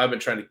 something I've been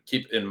trying to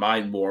keep in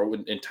mind more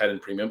in tight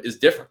end premium is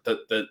different.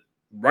 The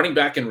running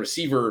back and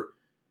receiver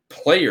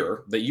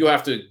player that you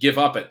have to give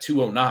up at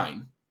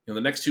 209. The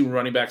next three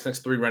running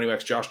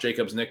backs, Josh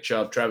Jacobs, Nick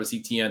Chubb, Travis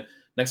Etienne,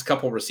 next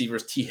couple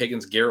receivers, T.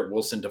 Higgins, Garrett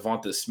Wilson,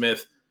 Devonta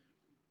Smith,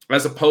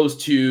 as opposed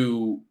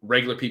to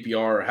regular PPR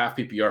or half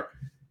PPR,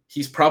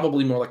 he's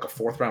probably more like a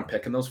fourth-round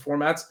pick in those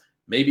formats.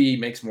 Maybe he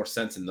makes more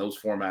sense in those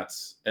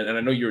formats. And I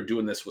know you were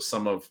doing this with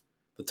some of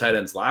the tight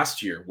ends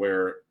last year,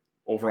 where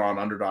over on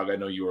Underdog, I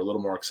know you were a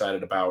little more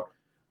excited about,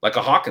 like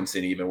a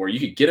Hawkinson even, where you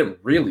could get him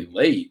really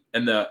late.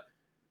 And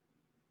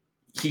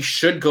he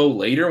should go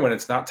later when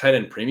it's not tight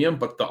end premium,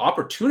 but the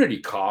opportunity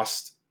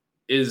cost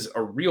is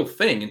a real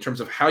thing in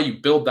terms of how you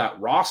build that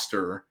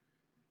roster.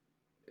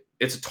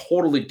 It's a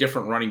totally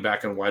different running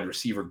back and wide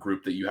receiver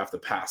group that you have to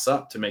pass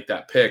up to make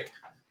that pick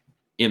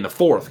in the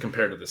fourth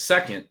compared to the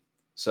second.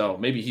 So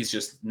maybe he's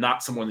just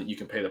not someone that you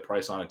can pay the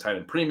price on in tight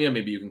end premium.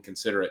 Maybe you can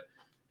consider it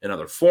in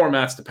other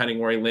formats, depending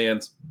where he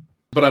lands.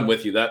 But I'm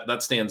with you.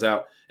 That stands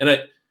out.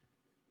 And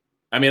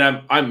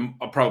I'm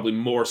probably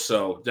more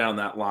so down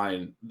that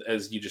line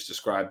as you just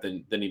described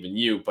than even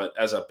you. But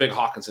as a big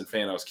Hawkinson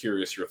fan, I was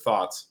curious your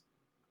thoughts.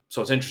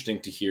 So it's interesting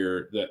to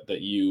hear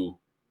that you,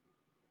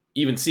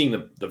 even seeing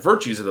the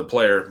virtues of the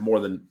player more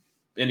than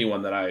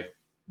anyone that I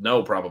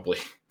know probably,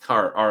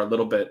 are a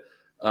little bit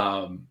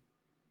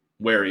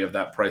wary of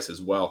that price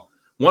as well.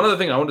 One other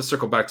thing I want to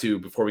circle back to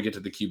before we get to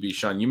the QB,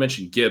 Sean, you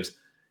mentioned Gibbs.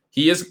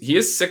 He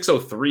is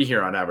 603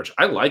 here on average.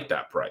 I like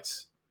that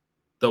price.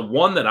 The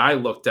one that I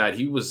looked at,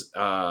 he was,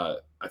 I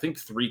think,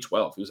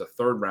 312. He was a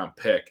third-round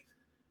pick.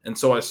 And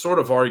so I sort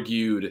of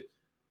argued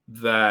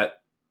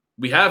that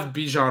we have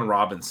Bijan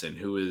Robinson,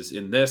 who is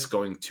in this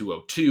going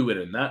 202. And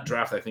in that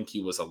draft, I think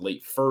he was a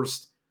late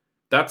first.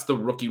 That's the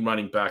rookie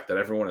running back that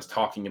everyone is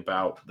talking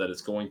about, that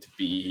is going to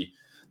be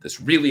this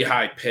really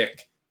high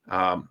pick.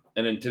 And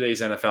in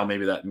today's NFL,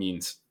 maybe that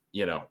means,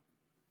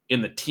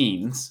 in the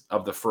teens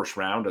of the first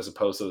round, as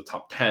opposed to the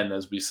top 10,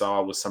 as we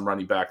saw with some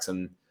running backs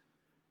in,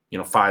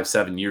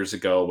 5-7 years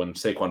ago when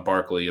Saquon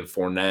Barkley and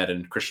Fournette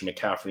and Christian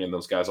McCaffrey and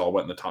those guys all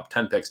went in the top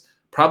 10 picks.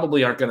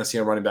 Probably aren't going to see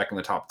a running back in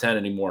the top 10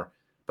 anymore,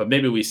 but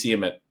maybe we see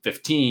him at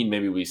 15,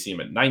 maybe we see him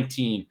at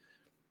 19.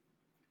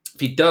 If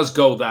he does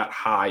go that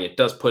high, it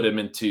does put him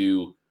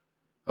into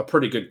a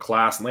pretty good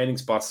class. Landing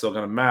spot's still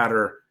going to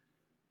matter.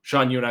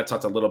 Sean, you and I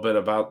talked a little bit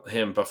about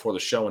him before the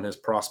show and his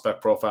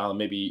prospect profile, and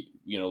maybe,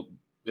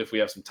 if we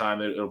have some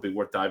time, it'll be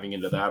worth diving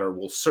into that, or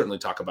we'll certainly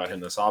talk about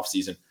him this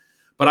offseason.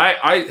 But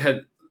I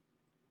had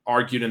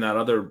argued in that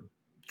other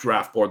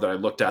draft board that I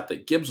looked at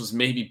that Gibbs was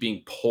maybe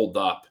being pulled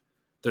up.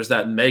 There's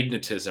that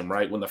magnetism,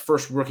 right? When the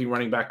first rookie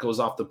running back goes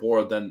off the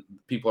board, then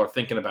people are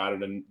thinking about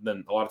it. And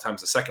then a lot of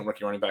times the second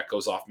rookie running back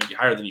goes off maybe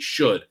higher than he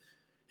should.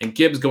 And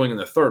Gibbs going in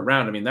the third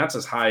round, that's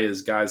as high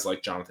as guys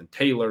like Jonathan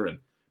Taylor and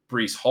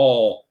Breece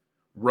Hall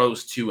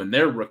rose to in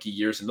their rookie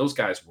years. And those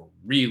guys were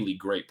really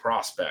great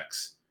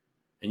prospects.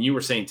 And you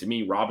were saying to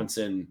me,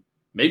 Robinson,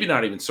 maybe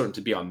not even certain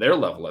to be on their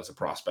level as a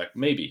prospect,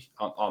 maybe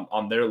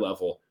on their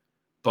level.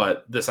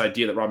 But this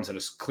idea that Robinson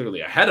is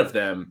clearly ahead of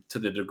them to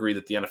the degree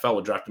that the NFL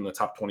would draft him in the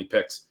top 20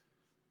 picks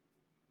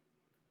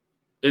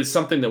is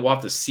something that we'll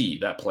have to see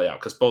that play out,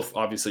 because both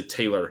obviously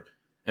Taylor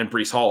and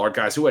Breece Hall are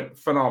guys who had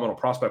phenomenal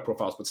prospect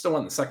profiles, but still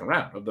went in the second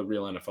round of the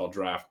real NFL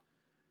draft.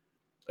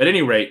 At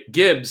any rate,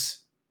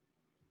 Gibbs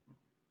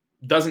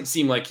doesn't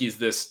seem like he's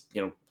this,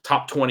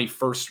 top 20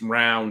 first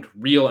round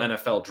real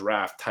NFL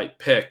draft type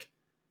pick.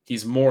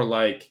 He's more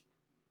like,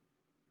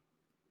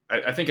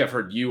 I think I've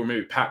heard you or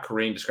maybe Pat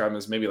Kerrane describe him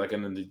as maybe like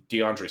in the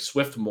DeAndre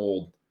Swift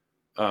mold,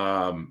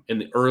 in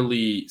the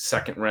early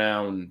second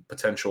round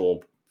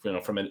potential,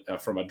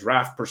 from a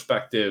draft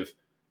perspective,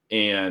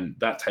 and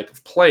that type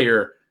of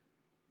player.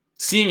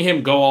 Seeing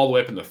him go all the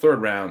way up in the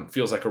third round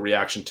feels like a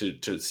reaction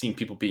to seeing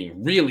people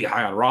being really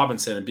high on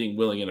Robinson and being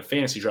willing in a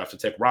fantasy draft to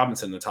take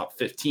Robinson in the top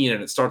 15,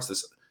 and it starts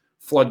this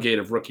floodgate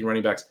of rookie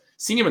running backs.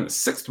 Seeing him in the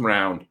sixth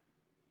round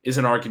is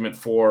an argument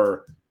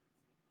for,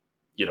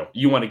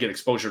 you want to get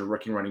exposure to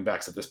rookie running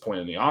backs at this point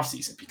in the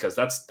offseason, because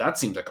that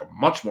seems like a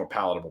much more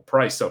palatable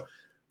price. So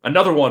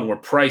another one where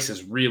price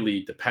is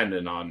really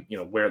dependent on,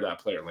 where that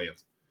player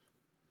lands.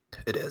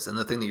 It is. And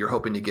the thing that you're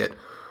hoping to get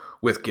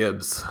with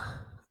Gibbs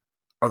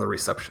are the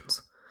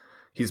receptions.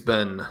 He's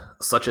been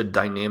such a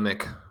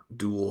dynamic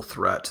dual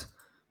threat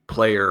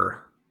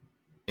player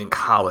in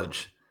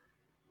college.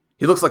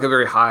 He looks like a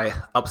very high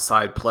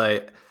upside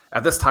play.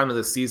 At this time of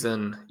the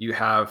season, you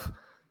have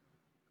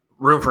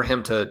room for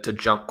him to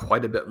jump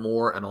quite a bit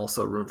more, and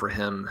also room for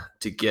him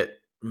to get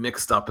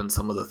mixed up in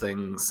some of the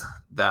things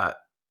that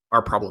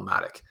are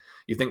problematic.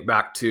 You think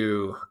back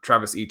to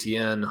Travis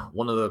Etienne,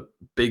 one of the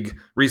big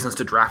reasons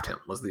to draft him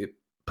was the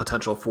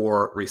potential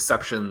for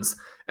receptions.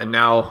 And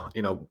now,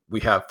 we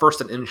have first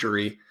an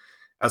injury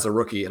as a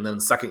rookie, and then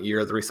second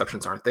year, the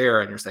receptions aren't there.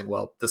 And you're saying,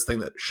 well, this thing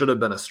that should have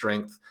been a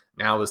strength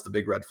now is the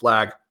big red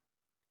flag.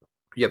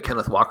 You have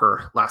Kenneth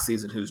Walker last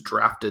season, who's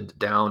drafted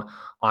down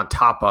on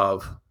top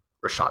of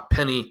Rashad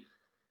Penny.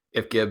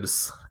 If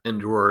Gibbs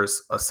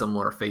endures a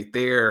similar fate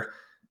there,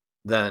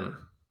 then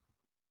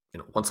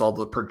once all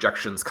the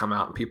projections come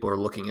out and people are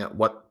looking at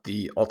what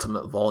the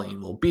ultimate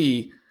volume will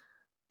be,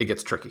 it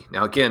gets tricky.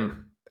 Now,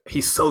 again,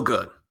 he's so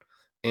good,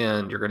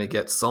 and you're going to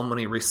get so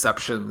many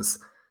receptions.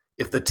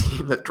 If the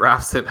team that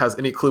drafts him has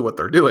any clue what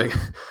they're doing,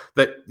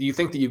 that you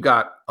think that you've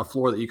got a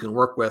floor that you can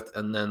work with,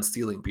 and then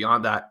ceiling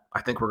beyond that,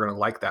 I think we're going to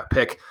like that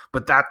pick.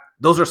 But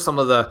those are some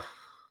of the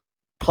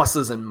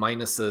pluses and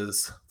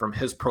minuses from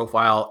his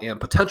profile and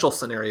potential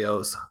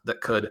scenarios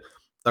that could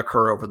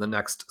occur over the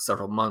next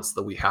several months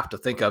that we have to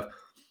think of.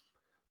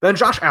 Then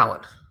Josh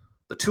Allen,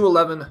 the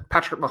 211,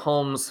 Patrick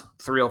Mahomes,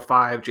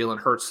 305, Jalen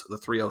Hurts, the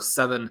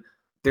 307.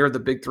 They're the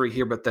big three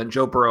here, but then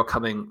Joe Burrow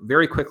coming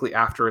very quickly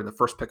after in the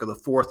first pick of the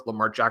fourth,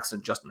 Lamar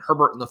Jackson, Justin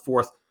Herbert in the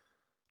fourth,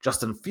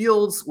 Justin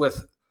Fields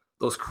with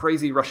those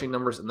crazy rushing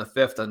numbers in the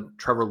fifth, and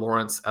Trevor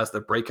Lawrence as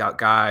the breakout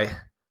guy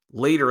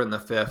later in the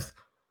fifth.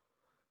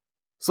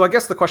 So I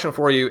guess the question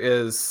for you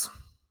is,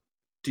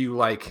 do you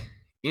like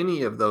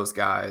any of those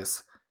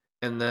guys?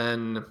 And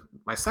then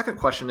my second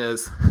question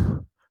is,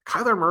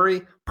 Kyler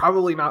Murray,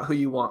 probably not who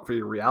you want for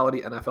your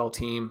reality NFL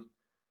team.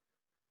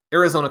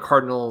 Arizona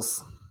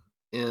Cardinals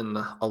in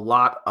a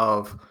lot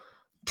of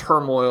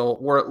turmoil,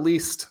 or at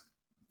least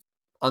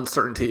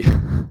uncertainty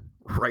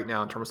right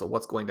now in terms of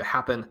what's going to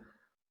happen.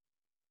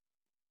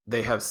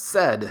 They have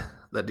said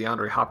that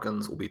DeAndre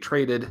Hopkins will be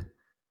traded.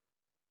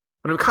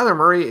 But Kyler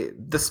Murray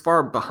this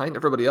far behind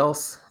everybody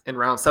else in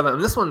round 7,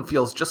 and this one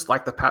feels just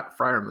like the Pat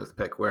Freiermuth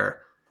pick,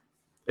 where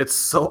it's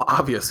so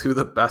obvious who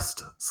the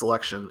best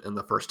selection in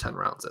the first 10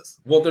 rounds is.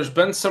 Well, there's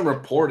been some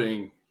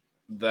reporting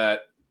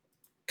that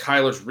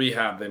Kyler's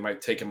rehab, they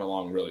might take him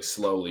along really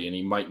slowly, and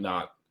he might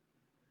not.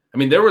 I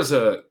mean, there was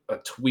a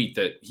tweet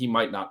that he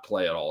might not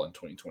play at all in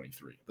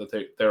 2023, that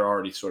they're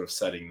already sort of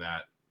setting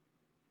that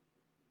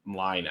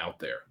line out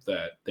there,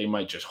 that they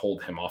might just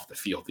hold him off the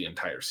field the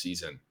entire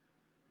season.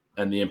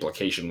 And the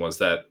implication was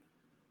that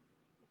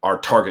our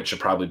target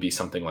should probably be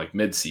something like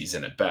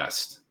midseason at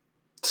best.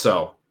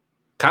 So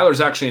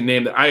Kyler's actually a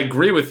name that I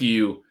agree with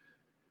you,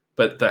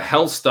 but the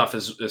health stuff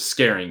is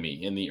scaring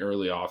me in the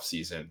early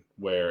offseason,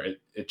 where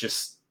it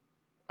just,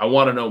 I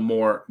want to know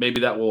more. Maybe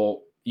that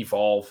will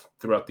evolve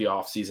throughout the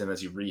offseason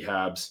as he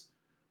rehabs.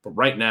 But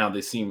right now,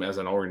 they seem as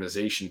an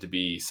organization to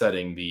be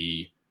setting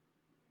the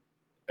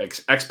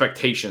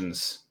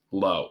expectations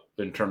low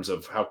in terms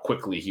of how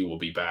quickly he will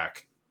be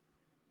back.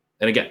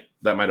 And again,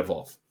 that might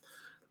evolve.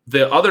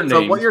 The other name.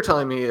 So what you're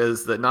telling me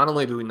is that not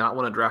only do we not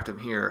want to draft him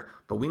here,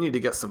 but we need to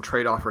get some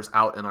trade offers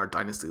out in our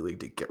dynasty league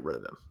to get rid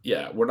of him.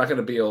 Yeah, we're not going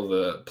to be able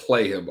to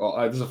play him.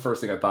 This is the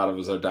first thing I thought of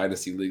was our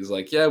dynasty league. Is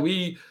like, yeah,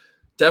 we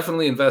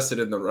definitely invested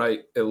in the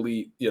right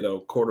elite,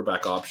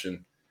 quarterback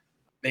option.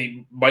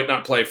 They might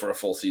not play for a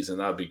full season.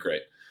 That would be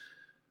great.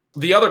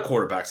 The other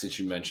quarterbacks that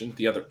you mentioned,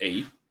 the other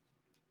 8.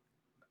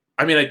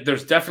 I mean,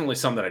 there's definitely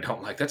some that I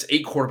don't like. That's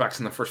 8 quarterbacks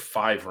in the first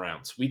 5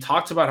 rounds. We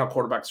talked about how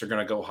quarterbacks are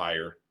going to go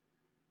higher.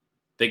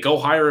 They go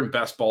higher in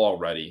best ball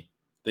already.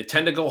 They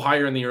tend to go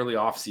higher in the early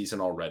offseason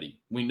already.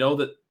 We know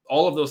that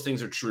all of those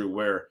things are true,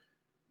 where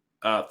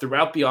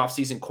throughout the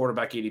offseason,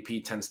 quarterback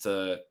ADP tends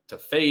to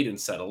fade and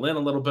settle in a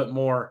little bit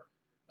more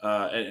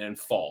and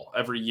fall.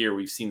 Every year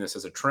we've seen this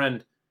as a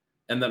trend.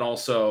 And then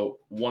also,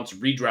 once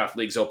redraft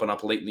leagues open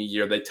up late in the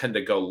year, they tend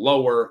to go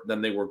lower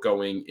than they were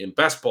going in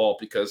best ball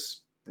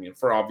because,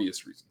 for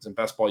obvious reasons. In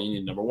best ball, you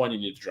need, number one, you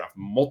need to draft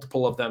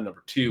multiple of them.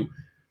 Number two,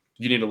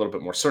 you need a little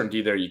bit more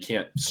certainty there. You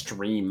can't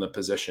stream the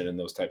position and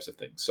those types of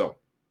things. So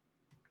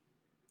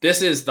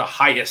this is the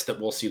highest that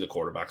we'll see the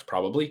quarterbacks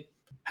probably.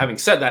 Having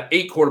said that,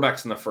 8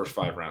 quarterbacks in the first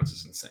 5 rounds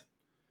is insane.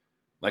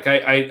 Like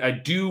I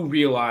do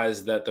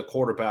realize that the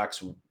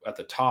quarterbacks at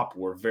the top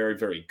were very,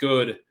 very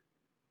good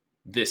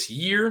this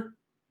year.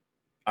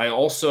 I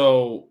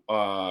also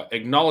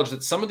acknowledge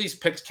that some of these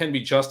picks can be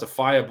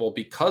justifiable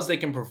because they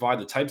can provide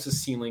the types of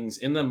ceilings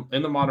in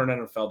the modern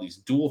NFL, these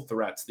dual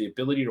threats, the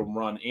ability to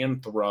run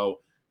and throw.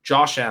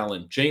 Josh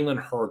Allen,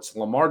 Jalen Hurts,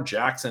 Lamar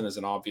Jackson is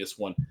an obvious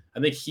one. I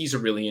think he's a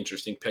really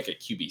interesting pick at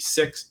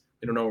QB6.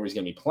 We don't know where he's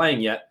going to be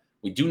playing yet.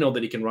 We do know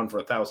that he can run for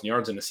 1,000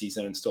 yards in a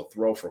season and still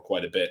throw for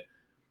quite a bit.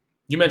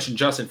 You mentioned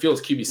Justin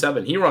Fields,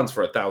 QB7. He runs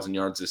for 1,000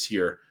 yards this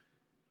year.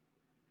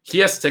 He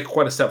has to take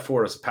quite a step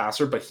forward as a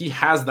passer, but he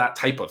has that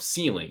type of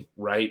ceiling,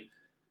 right?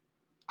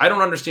 I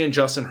don't understand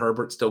Justin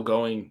Herbert still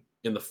going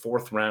in the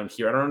 4th round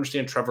here. I don't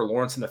understand Trevor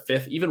Lawrence in the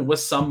 5th, even with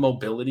some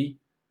mobility.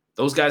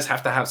 Those guys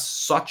have to have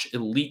such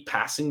elite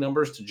passing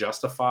numbers to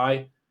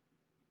justify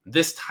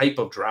this type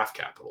of draft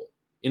capital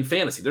in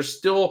fantasy. There's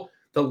still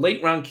the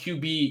late round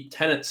QB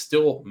tenets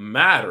still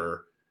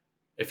matter.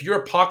 If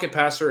you're a pocket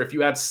passer, if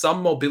you add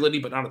some mobility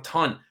but not a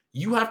ton,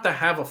 you have to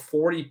have a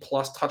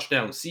 40-plus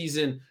touchdown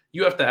season.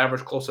 You have to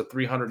average close to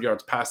 300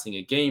 yards passing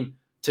a game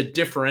to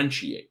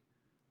differentiate.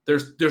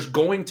 There's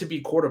going to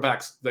be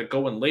quarterbacks that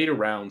go in later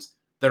rounds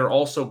that are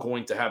also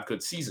going to have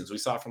good seasons. We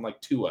saw from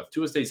like Tua. If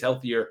Tua stays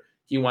healthier,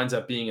 he winds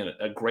up being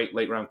a great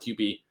late-round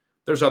QB.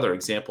 There's other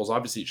examples.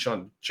 Obviously,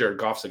 Jared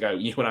Goff's a guy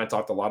you and I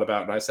talked a lot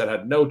about, and I said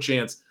had no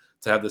chance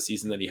to have the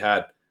season that he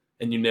had,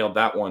 and you nailed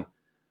that one.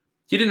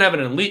 He didn't have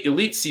an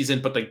elite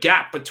season, but the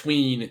gap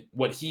between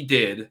what he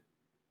did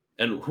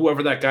and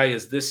whoever that guy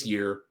is this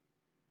year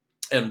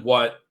and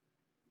what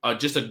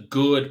just a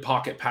good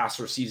pocket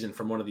passer season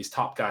from one of these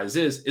top guys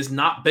is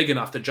not big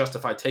enough to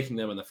justify taking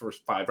them in the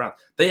first 5 rounds.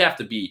 They have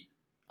to be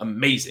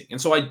amazing. And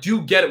so I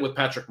do get it with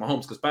Patrick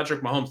Mahomes, because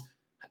Patrick Mahomes,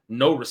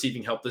 no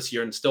receiving help this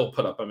year and still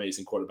put up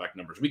amazing quarterback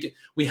numbers.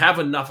 We have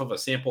enough of a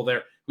sample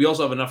there. We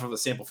also have enough of a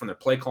sample from their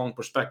play calling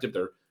perspective.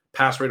 Their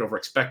pass rate over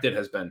expected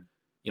has been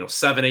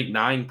 7, 8,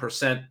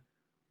 9%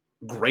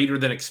 greater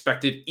than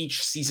expected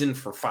each season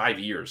for 5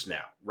 years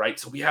now, right?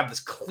 So we have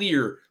this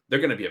clear, they're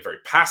going to be a very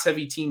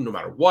pass-heavy team no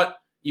matter what.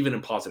 Even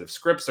in positive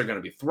scripts, they're going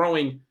to be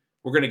throwing.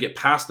 We're going to get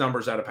pass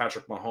numbers out of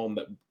Patrick Mahomes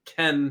that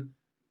can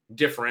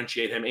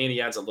differentiate him, and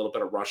he adds a little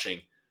bit of rushing.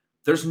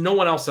 There's no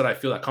one else that I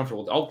feel that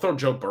comfortable with. I'll throw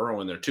Joe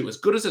Burrow in there too. As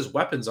good as his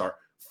weapons are,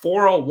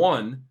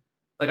 401,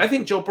 like I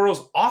think Joe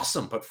Burrow's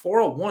awesome, but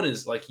 401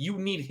 is like you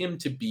need him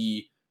to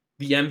be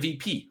the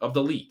MVP of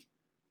the league.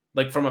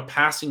 Like from a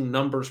passing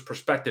numbers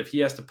perspective, he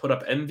has to put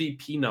up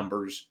MVP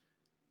numbers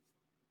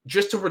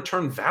just to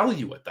return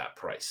value at that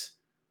price.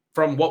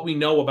 From what we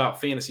know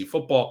about fantasy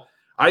football,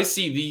 I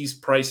see these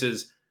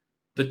prices.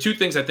 The two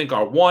things I think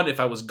are, one, if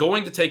I was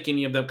going to take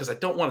any of them, because I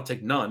don't want to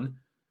take none,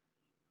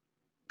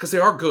 because they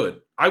are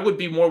good, I would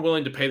be more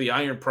willing to pay the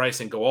iron price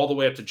and go all the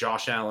way up to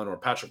Josh Allen or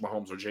Patrick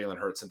Mahomes or Jalen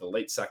Hurts in the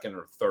late second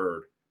or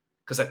third,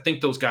 because I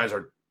think those guys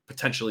are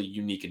potentially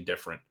unique and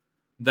different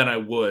than I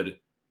would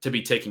to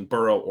be taking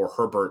Burrow or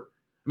Herbert.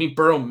 I mean,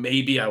 Burrow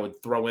maybe I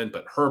would throw in,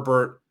 but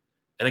Herbert,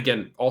 and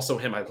again, also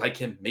him, I like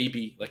him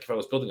maybe, like if I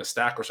was building a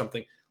stack or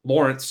something.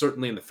 Lawrence,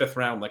 certainly in the 5th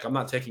round. Like I'm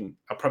not taking,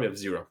 I'll probably have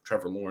 0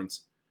 Trevor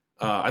Lawrence.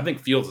 I think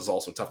Fields is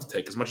also tough to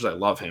take as much as I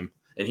love him.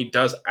 And he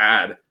does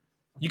add,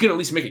 you can at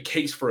least make a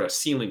case for a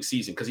ceiling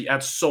season because he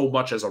adds so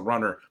much as a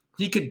runner.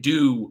 He could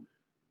do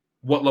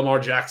what Lamar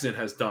Jackson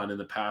has done in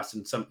the past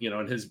and some,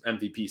 in his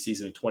MVP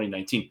season in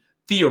 2019.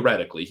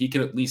 Theoretically, he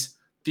can at least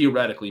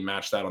theoretically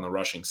match that on the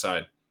rushing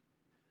side.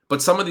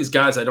 But some of these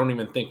guys I don't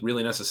even think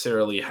really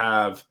necessarily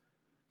have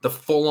the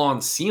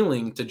full-on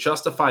ceiling to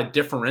justify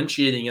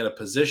differentiating at a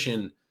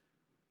position.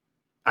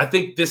 I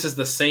think this is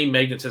the same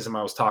magnetism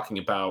I was talking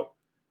about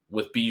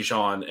with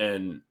Bijan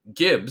and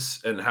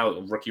Gibbs and how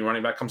a rookie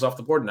running back comes off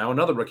the board. Now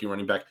another rookie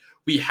running back.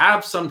 We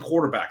have some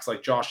quarterbacks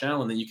like Josh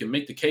Allen that you can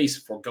make the case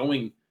for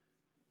going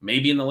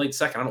maybe in the late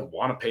second. I don't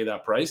want to pay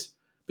that price,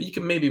 but you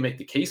can maybe make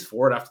the case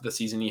for it after the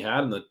season he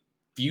had and the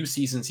few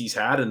seasons he's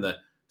had and the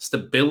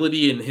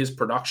stability in his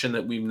production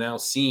that we've now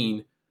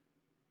seen.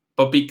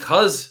 But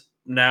because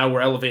now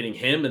we're elevating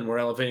him and we're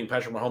elevating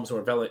Patrick Mahomes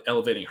and we're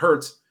elevating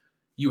Hurts,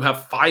 you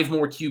have 5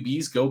 more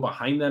QBs go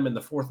behind them in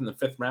the 4th and the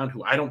 5th round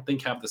who I don't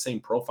think have the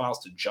same profiles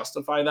to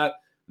justify that.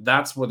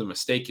 That's where the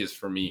mistake is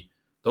for me.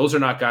 Those are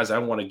not guys I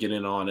want to get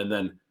in on. And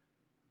then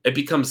it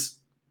becomes,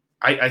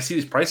 I see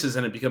these prices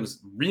and it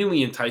becomes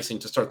really enticing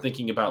to start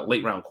thinking about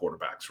late round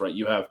quarterbacks, right?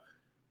 You have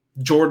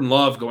Jordan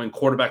Love going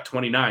quarterback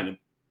 29. And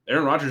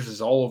Aaron Rodgers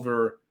is all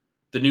over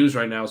the news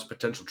right now as a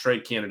potential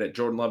trade candidate.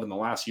 Jordan Love in the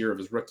last year of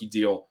his rookie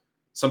deal,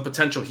 some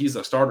potential he's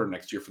a starter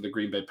next year for the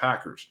Green Bay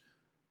Packers.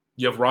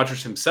 You have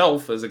Rodgers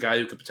himself as a guy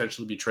who could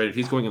potentially be traded.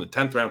 He's going in the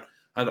 10th round.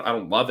 I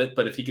don't love it,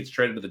 but if he gets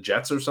traded to the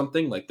Jets or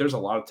something, like there's a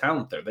lot of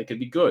talent there. They could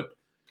be good.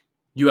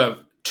 You have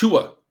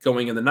Tua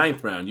going in the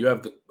 9th round. You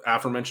have the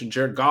aforementioned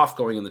Jared Goff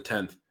going in the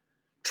 10th.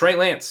 Trey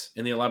Lance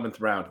in the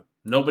 11th round.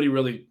 Nobody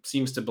really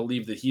seems to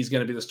believe that he's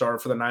going to be the starter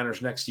for the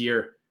Niners next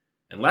year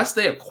unless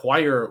they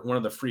acquire one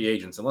of the free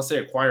agents, unless they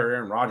acquire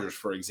Aaron Rodgers,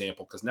 for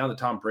example, because now that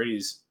Tom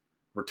Brady's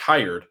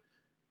retired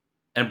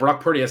and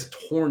Brock Purdy has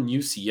a torn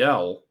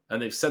UCL,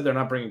 and they've said they're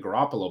not bringing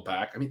Garoppolo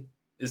back. I mean,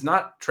 is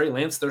not Trey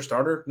Lance their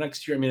starter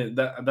next year? I mean,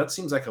 that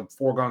seems like a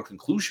foregone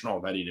conclusion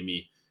already to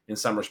me in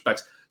some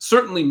respects.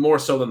 Certainly more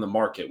so than the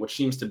market, which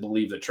seems to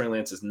believe that Trey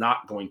Lance is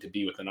not going to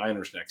be with the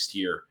Niners next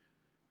year.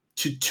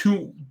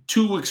 To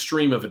too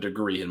extreme of a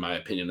degree, in my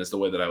opinion, is the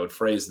way that I would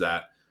phrase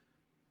that.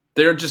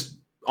 They're just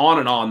on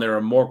and on. There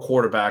are more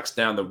quarterbacks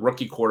down, the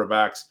rookie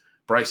quarterbacks.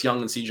 Bryce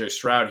Young and CJ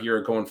Stroud here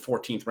are going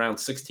 14th round,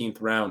 16th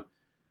round.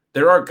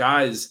 There are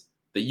guys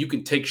that you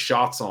can take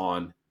shots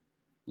on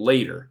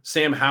later.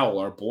 Sam Howell,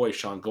 our boy,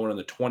 Sean, going in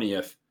the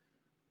 20th.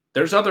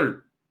 There's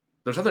other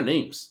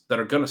names that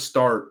are going to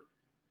start.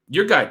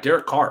 Your guy,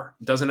 Derek Carr,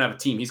 doesn't have a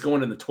team. He's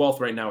going in the 12th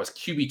right now as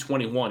QB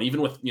 21.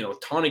 Even with a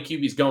ton of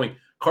QBs going,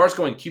 Carr's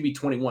going QB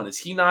 21. Is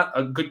he not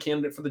a good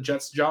candidate for the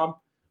Jets job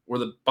or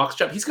the Bucs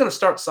job? He's going to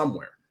start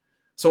somewhere.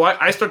 So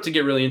I start to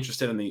get really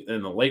interested in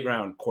the late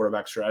round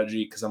quarterback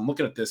strategy because I'm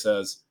looking at this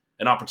as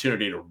an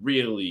opportunity to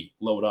really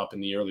load up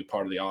in the early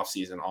part of the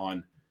offseason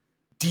on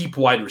deep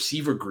wide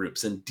receiver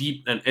groups and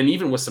deep and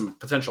even with some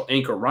potential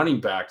anchor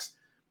running backs,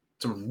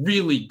 some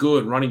really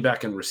good running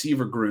back and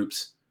receiver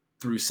groups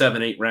through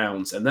 7-8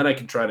 rounds. And then I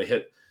can try to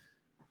hit.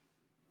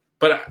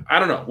 But I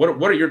don't know.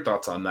 What are your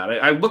thoughts on that?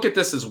 I look at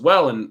this as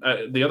well. And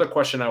the other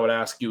question I would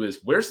ask you is,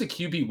 where's the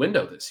QB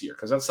window this year?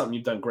 Because that's something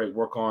you've done great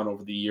work on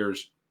over the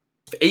years.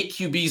 If 8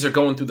 QBs are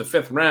going through the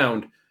 5th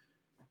round,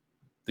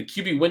 the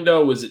QB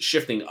window, is it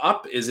shifting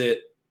up? Is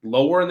it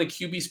lower in the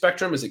QB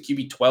spectrum? Is it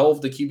QB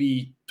 12 to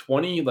QB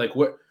 20? Like,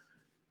 what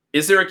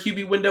is there a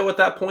QB window at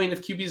that point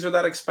if QBs are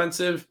that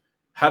expensive?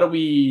 How do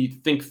we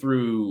think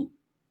through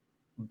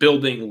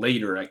building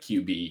later at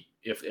QB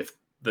if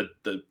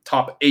the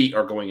top 8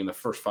 are going in the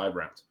first 5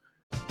 rounds?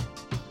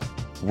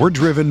 We're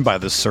driven by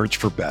the search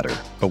for better.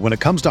 But when it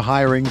comes to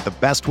hiring, the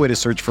best way to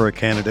search for a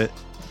candidate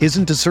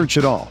isn't to search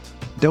at all.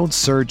 Don't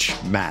search,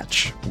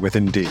 match with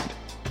Indeed.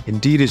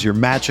 Indeed is your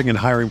matching and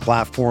hiring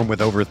platform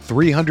with over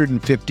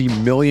 350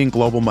 million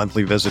global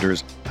monthly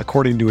visitors,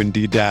 according to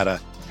Indeed data,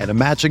 and a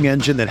matching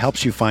engine that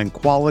helps you find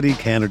quality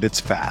candidates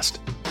fast.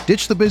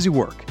 Ditch the busy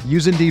work.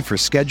 Use Indeed for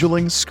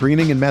scheduling,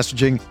 screening, and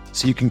messaging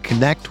so you can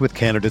connect with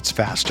candidates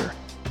faster.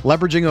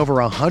 Leveraging over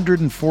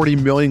 140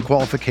 million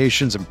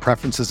qualifications and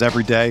preferences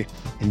every day,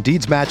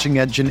 Indeed's matching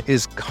engine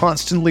is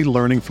constantly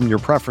learning from your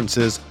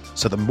preferences,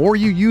 so the more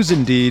you use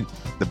Indeed,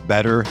 the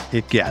better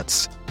it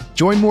gets.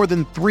 Join more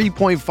than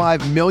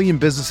 3.5 million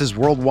businesses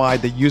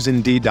worldwide that use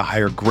Indeed to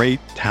hire great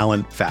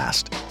talent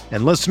fast.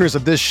 And listeners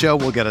of this show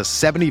will get a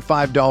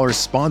 $75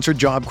 sponsored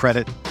job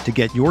credit to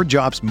get your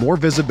jobs more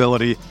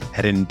visibility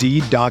at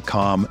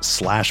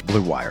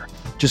Indeed.com/Blue Wire.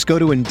 Just go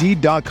to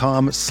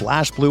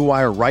Indeed.com/Blue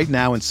Wire right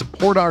now and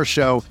support our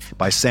show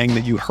by saying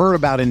that you heard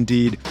about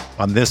Indeed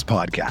on this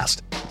podcast.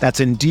 That's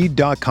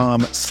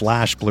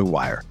Indeed.com/Blue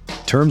Wire.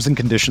 Terms and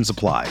conditions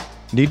apply.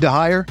 Need to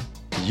hire?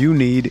 You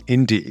need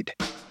Indeed.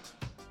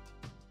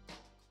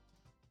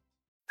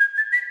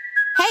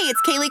 Hey,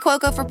 it's Kaylee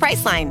Cuoco for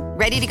Priceline.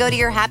 Ready to go to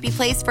your happy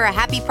place for a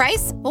happy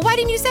price? Well, why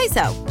didn't you say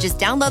so? Just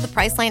download the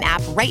Priceline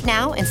app right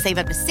now and save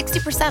up to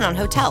 60% on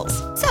hotels.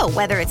 So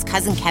whether it's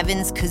Cousin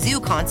Kevin's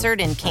Kazoo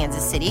Concert in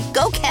Kansas City,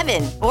 go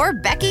Kevin, or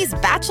Becky's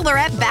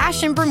Bachelorette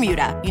Bash in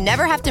Bermuda, you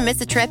never have to miss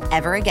a trip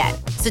ever again.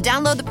 So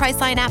download the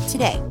Priceline app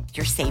today.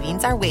 Your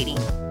savings are waiting.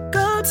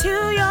 Go to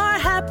your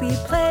happy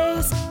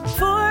place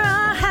for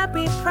a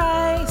happy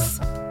price.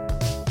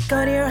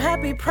 Go to your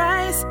happy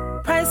price,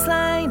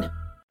 Priceline.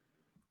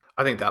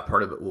 I think that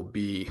part of it will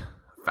be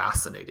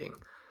fascinating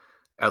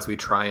as we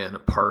try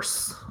and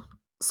parse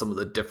some of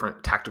the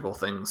different tactical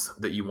things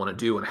that you want to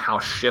do and how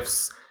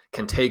shifts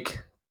can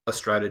take a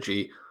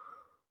strategy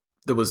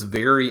that was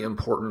very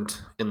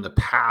important in the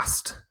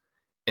past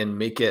and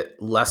make it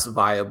less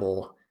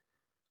viable.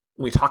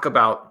 When we talk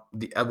about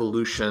the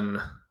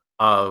evolution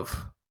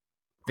of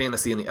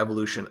fantasy and the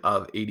evolution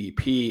of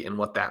ADP and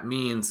what that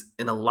means,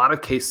 in a lot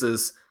of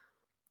cases,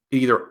 it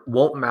either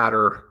won't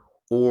matter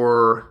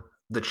or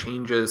the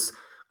changes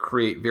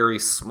create very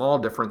small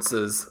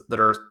differences that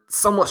are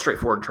somewhat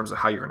straightforward in terms of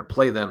how you're going to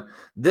play them.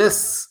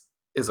 This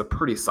is a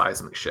pretty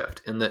seismic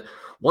shift in that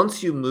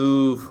once you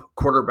move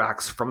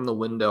quarterbacks from the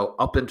window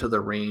up into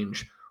the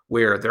range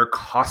where they're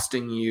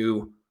costing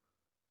you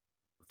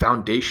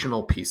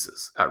foundational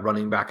pieces at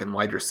running back and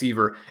wide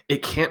receiver,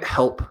 it can't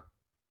help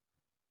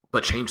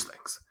but change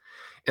things.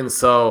 And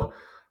so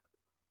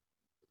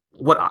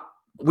what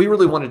we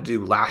really wanted to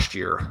do last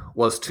year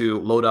was to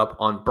load up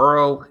on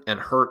Burrow and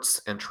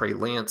Hurts and Trey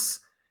Lance.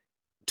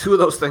 2 of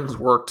those things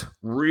worked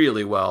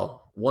really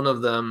well. One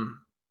of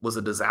them was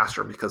a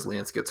disaster because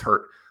Lance gets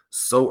hurt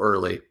so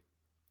early.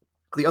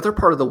 The other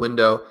part of the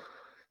window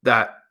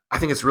that I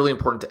think it's really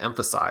important to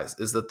emphasize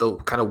is that the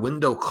kind of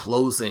window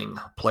closing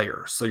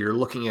players. So you're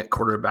looking at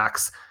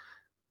quarterbacks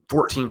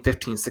 14,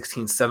 15,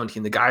 16,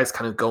 17, the guys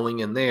kind of going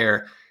in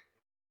there.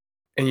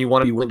 And you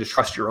want to be willing to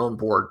trust your own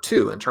board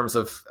too, in terms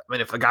of, I mean,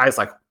 if a guy's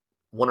like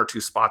 1 or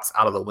 2 spots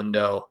out of the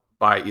window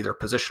by either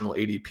positional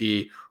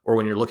ADP or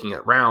when you're looking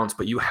at rounds,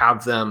 but you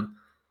have them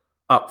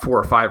up 4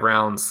 or 5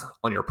 rounds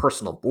on your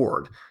personal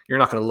board, you're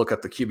not going to look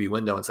at the QB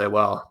window and say,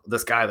 well,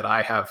 this guy that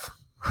I have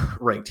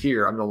ranked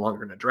here, I'm no longer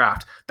going to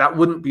draft. That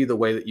wouldn't be the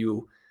way that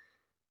you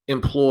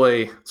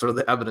employ sort of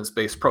the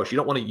evidence-based approach. You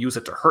don't want to use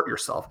it to hurt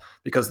yourself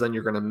because then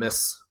you're going to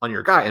miss on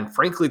your guy. And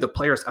frankly, the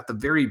players at the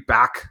very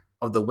back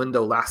of the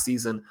window last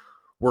season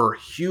were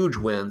huge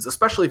wins,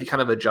 especially if you kind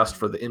of adjust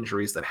for the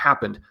injuries that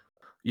happened.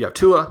 You have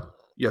Tua,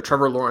 you have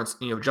Trevor Lawrence,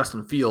 and you have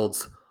Justin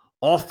Fields.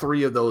 All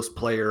 3 of those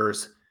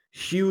players,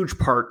 huge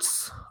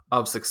parts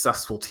of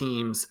successful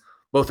teams,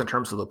 both in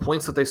terms of the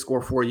points that they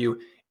score for you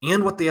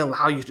and what they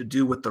allow you to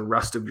do with the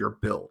rest of your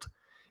build.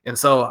 And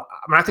so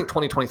I think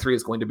 2023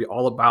 is going to be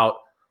all about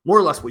more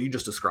or less what you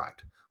just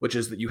described, which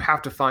is that you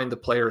have to find the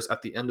players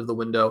at the end of the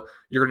window.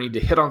 You're going to need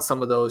to hit on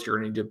some of those. You're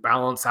going to need to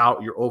balance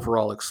out your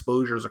overall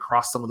exposures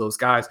across some of those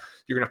guys.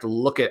 You're going to have to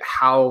look at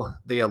how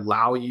they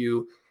allow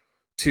you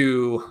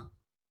to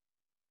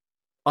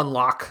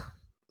unlock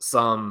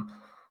some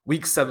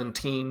week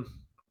 17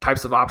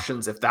 types of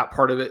options if that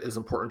part of it is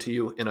important to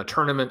you in a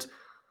tournament.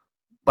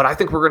 But I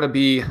think we're going to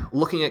be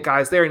looking at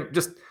guys there. And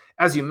just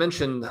as you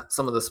mentioned,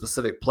 some of the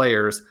specific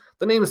players,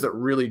 the names that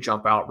really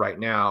jump out right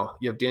now,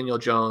 you have Daniel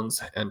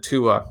Jones and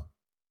Tua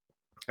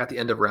at the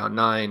end of round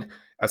 9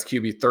 as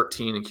QB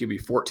 13 and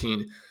QB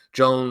 14.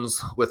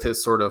 Jones with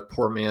his sort of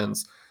poor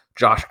man's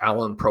Josh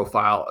Allen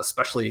profile,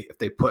 especially if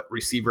they put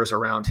receivers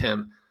around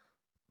him.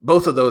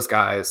 Both of those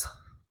guys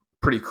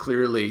pretty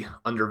clearly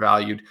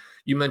undervalued.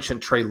 You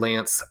mentioned Trey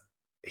Lance.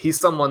 He's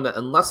someone that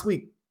unless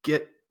we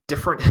get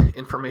different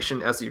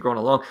information as you're going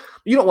along,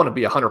 you don't want to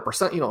be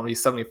 100%, you don't want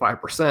to be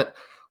 75%,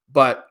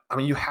 but I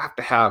mean, you have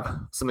to have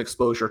some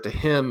exposure to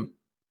him.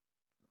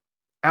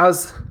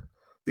 As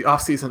the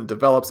offseason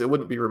develops, it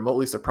wouldn't be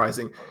remotely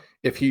surprising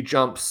if he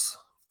jumps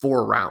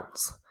 4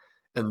 rounds.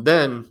 And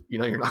then,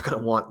 you're not going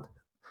to want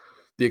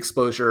the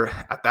exposure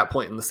at that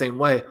point in the same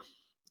way.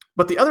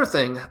 But the other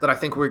thing that I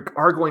think we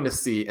are going to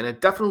see, and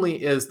it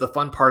definitely is the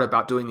fun part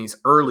about doing these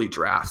early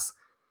drafts.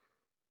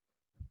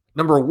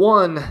 Number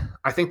one,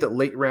 I think that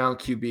late round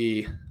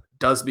QB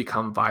does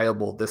become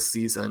viable this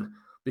season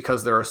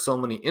because there are so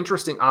many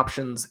interesting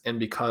options and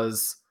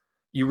because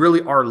you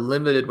really are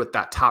limited with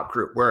that top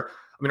group where,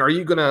 are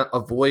you going to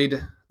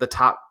avoid the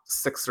top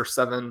 6 or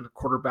 7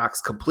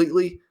 quarterbacks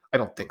completely? I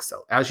don't think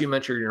so. As you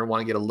mentioned, you're going to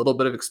want to get a little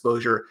bit of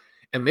exposure,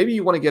 and maybe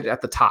you want to get it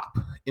at the top.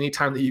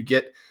 Anytime that you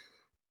get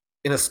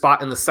in a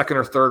spot in the 2nd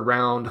or 3rd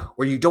round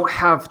where you don't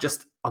have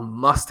just a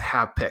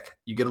must-have pick,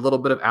 you get a little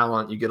bit of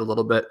Allen, you get a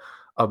little bit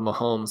of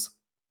Mahomes,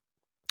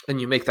 and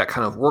you make that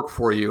kind of work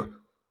for you.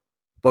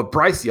 But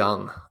Bryce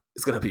Young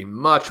is going to be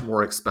much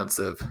more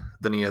expensive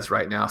than he is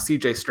right now.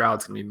 CJ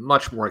Stroud's going to be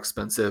much more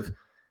expensive.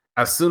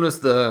 As soon as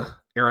the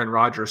Aaron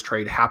Rodgers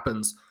trade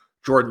happens,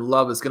 Jordan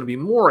Love is going to be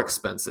more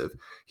expensive.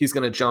 He's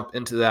going to jump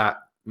into that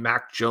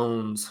Mac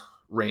Jones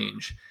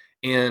range.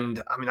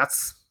 And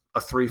that's a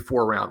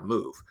 3-4 round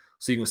move.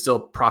 So you can still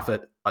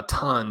profit a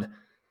ton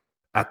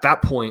at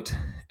that point.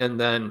 And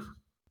then,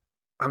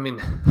 I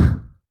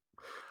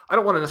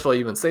don't want to necessarily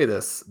even say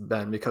this,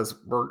 Ben, because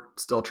we're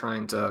still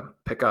trying to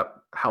pick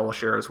up Howell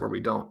shares where we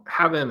don't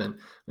have him. And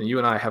you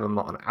and I have him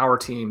on our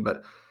team.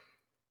 But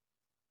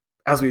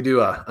as we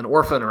do an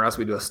orphan or as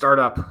we do a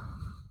startup,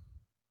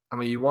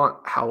 you want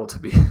Howell to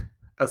be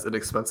as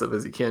inexpensive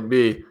as he can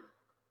be.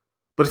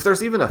 But if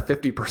there's even a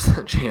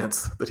 50%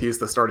 chance that he's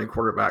the starting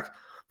quarterback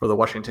for the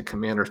Washington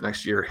Commanders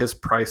next year, his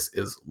price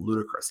is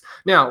ludicrous.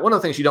 Now, one of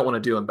the things you don't want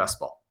to do in best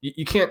ball,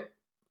 you can't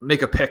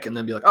make a pick and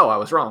then be like, oh, I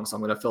was wrong, so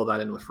I'm going to fill that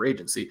in with free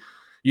agency.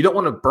 You don't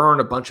want to burn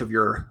a bunch of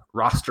your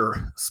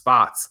roster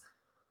spots.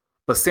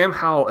 But Sam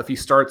Howell, if he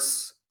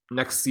starts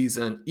next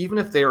season, even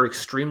if they are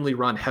extremely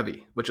run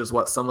heavy, which is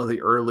what some of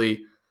the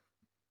early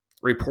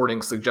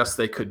reporting suggests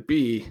they could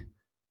be,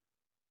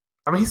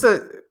 he's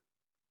a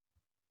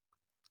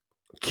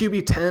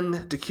QB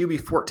 10 to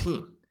QB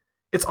 14.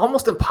 It's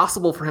almost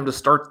impossible for him to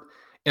start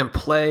and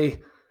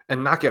play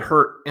and not get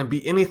hurt and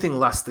be anything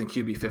less than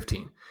QB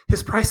 15.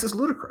 His price is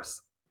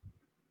ludicrous.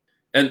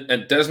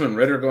 And Desmond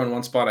Ridder going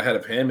one spot ahead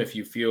of him, if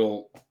you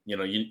feel,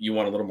 you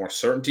want a little more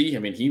certainty.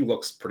 He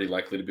looks pretty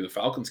likely to be the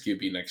Falcons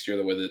QB next year,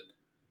 the way that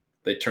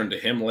they turned to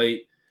him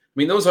late.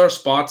 Those are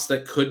spots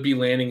that could be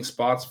landing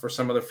spots for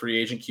some of the free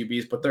agent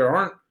QBs, but there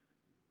aren't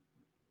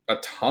a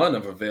ton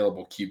of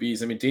available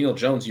QBs. Daniel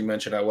Jones, you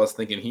mentioned, I was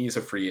thinking he's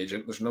a free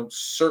agent. There's no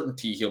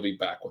certainty he'll be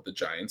back with the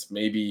Giants.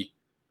 Maybe,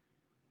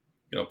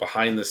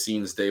 behind the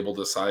scenes, Dable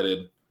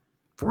decided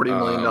 $40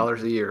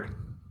 million a year.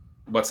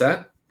 What's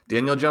that?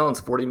 Daniel Jones,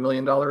 $40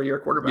 million a year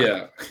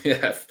quarterback.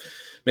 Yeah.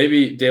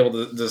 Maybe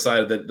Dable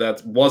decided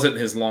that wasn't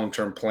his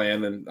long-term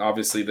plan, and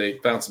obviously they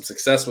found some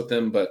success with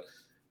him, but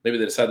maybe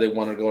they decided they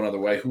wanted to go another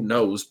way. Who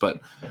knows?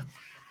 But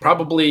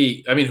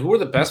probably, who are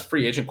the best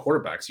free agent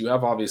quarterbacks? You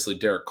have obviously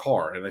Derek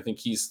Carr, and I think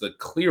he's the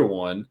clear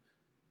one.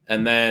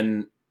 And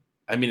then,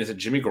 is it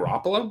Jimmy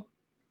Garoppolo?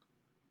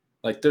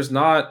 There's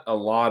not a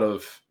lot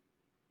of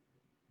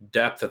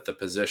depth at the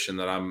position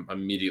that I'm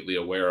immediately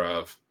aware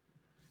of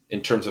in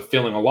terms of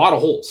filling a lot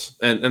of holes.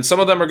 And some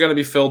of them are going to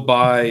be filled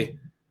by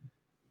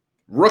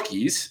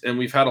rookies. And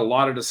we've had a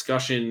lot of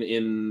discussion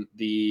in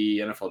the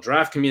NFL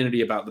draft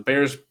community about the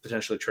Bears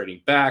potentially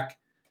trading back.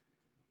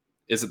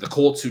 Is it the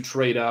Colts who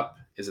trade up?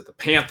 Is it the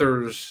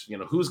Panthers?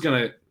 Who's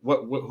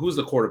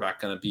the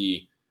quarterback going to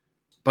be?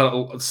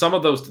 But some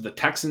of those, the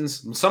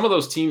Texans, some of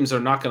those teams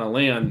are not going to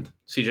land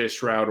CJ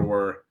Stroud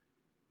or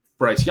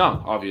Bryce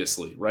Young,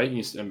 obviously, right?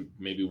 And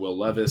maybe Will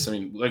Levis.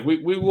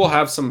 We will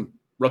have some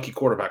rookie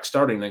quarterback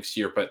starting next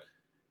year, but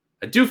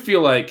I do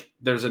feel like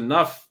there's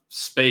enough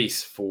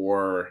space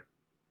for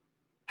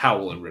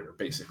Howell and Ridder,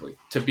 basically,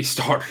 to be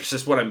starters.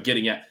 Is what I'm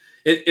getting at.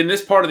 In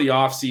this part of the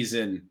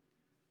offseason,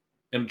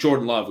 and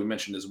Jordan Love, we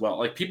mentioned as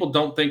well, people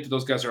don't think that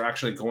those guys are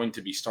actually going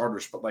to be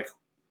starters, but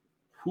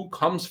who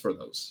comes for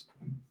those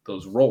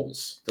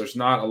roles? There's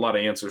not a lot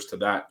of answers to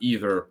that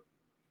either.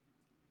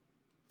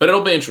 But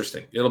it'll be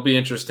interesting. It'll be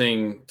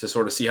interesting to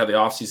sort of see how the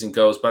offseason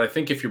goes. But I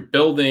think if you're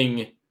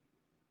building –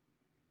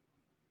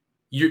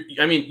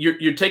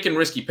 you're taking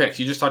risky picks.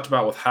 You just talked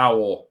about with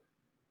Howell.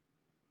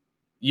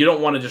 You don't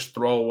want to just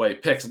throw away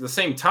picks. At the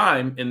same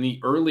time, in the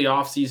early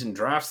offseason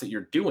drafts that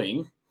you're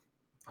doing,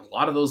 a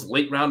lot of those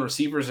late round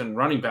receivers and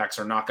running backs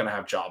are not going to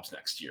have jobs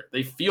next year.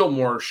 They feel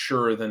more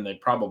sure than they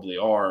probably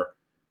are.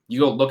 You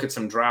go look at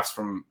some drafts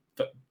from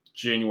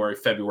January,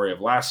 February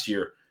of last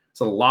year. It's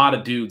a lot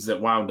of dudes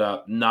that wound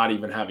up not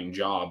even having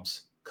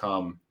jobs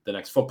come the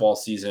next football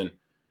season.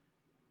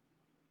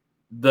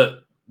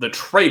 The the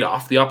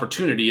trade-off, the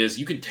opportunity is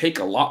you can take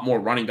a lot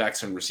more running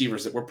backs and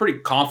receivers that we're pretty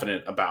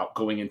confident about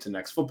going into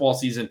next football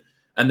season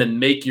and then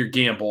make your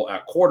gamble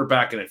at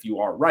quarterback. And if you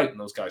are right and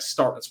those guys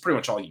start, that's pretty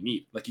much all you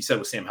need. Like you said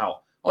with Sam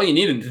Howell, all you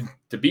need him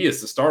to be is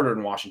the starter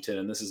in Washington,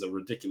 and this is a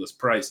ridiculous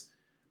price.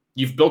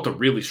 You've built a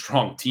really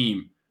strong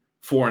team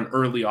for an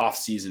early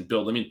offseason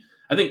build. I mean,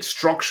 I think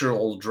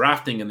structural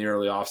drafting in the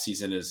early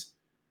offseason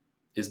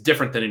is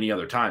different than any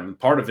other time. And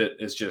part of it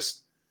is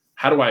just,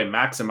 how do I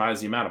maximize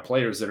the amount of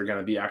players that are going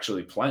to be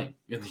actually playing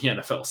in the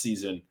NFL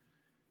season?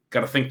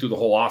 Got to think through the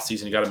whole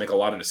offseason. You got to make a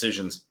lot of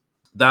decisions.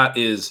 That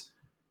is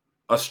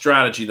a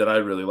strategy that I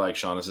really like,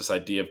 Sean, is this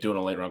idea of doing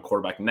a late round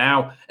quarterback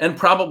now and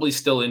probably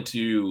still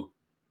into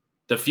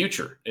the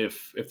future.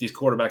 If these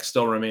quarterbacks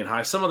still remain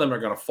high, some of them are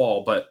going to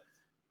fall, but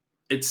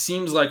it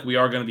seems like we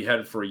are going to be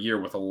headed for a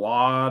year with a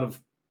lot of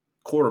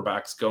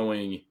quarterbacks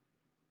going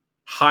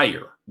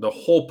higher, the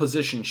whole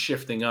position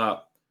shifting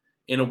up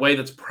in a way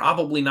that's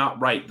probably not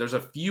right. There's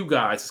a few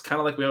guys, it's kind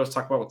of like we always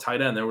talk about with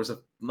tight end. There was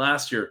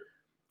last year,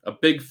 a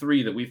big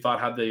three that we thought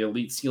had the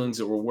elite ceilings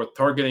that were worth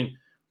targeting.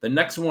 The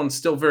next one's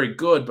still very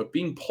good, but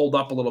being pulled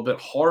up a little bit,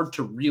 hard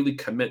to really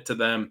commit to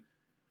them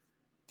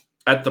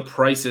at the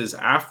prices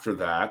after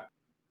that.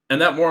 And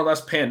that more or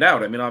less panned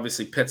out. I mean,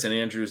 obviously Pitts and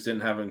Andrews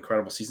didn't have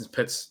incredible seasons.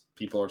 Pitts,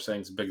 people are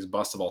saying, is the biggest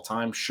bust of all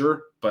time.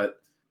 Sure. But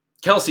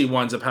Kelsey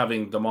winds up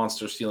having the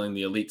monster ceiling,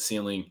 the elite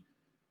ceiling,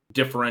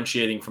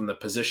 differentiating from the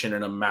position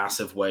in a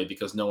massive way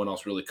because no one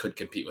else really could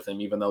compete with him,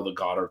 even though the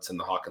Goddards and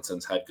the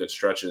Hawkinsons had good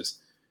stretches.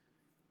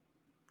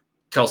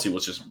 Kelsey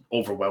was just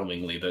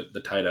overwhelmingly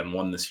the tight end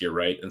one this year,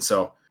 right? And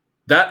so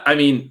that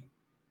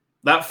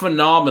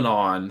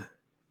phenomenon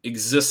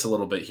exists a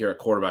little bit here at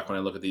quarterback when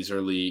I look at these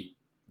early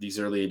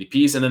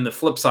ADPs. And then the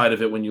flip side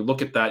of it, when you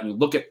look at that and you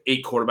look at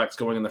 8 quarterbacks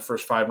going in the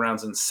first 5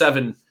 rounds and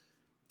 7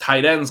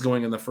 tight ends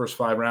going in the first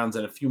 5 rounds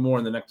and a few more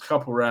in the next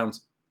couple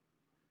rounds.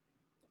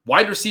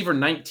 Wide receiver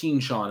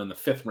 19, Sean, in the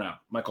 5th round,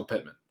 Michael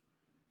Pittman.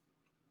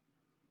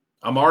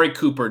 Amari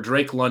Cooper,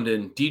 Drake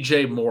London,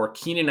 DJ Moore,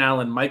 Keenan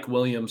Allen, Mike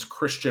Williams,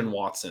 Christian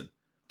Watson.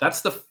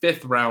 That's the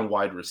 5th round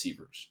wide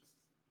receivers.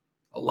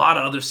 A lot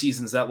of other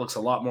seasons, that looks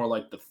a lot more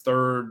like the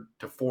 3rd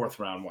to 4th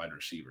round wide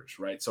receivers,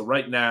 right? So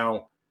right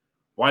now,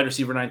 wide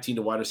receiver 19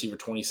 to wide receiver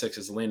 26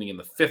 is landing in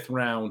the 5th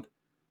round.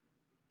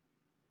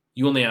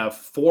 You only have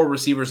 4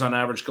 receivers on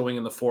average going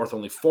in the 4th,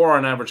 only 4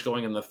 on average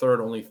going in the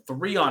 3rd, only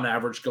 3 on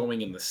average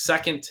going in the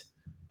 2nd.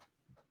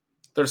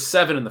 There's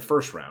 7 in the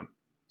 1st round.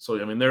 So,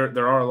 I mean,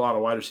 there are a lot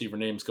of wide receiver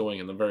names going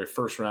in the very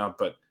 1st round,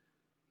 but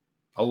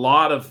a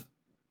lot of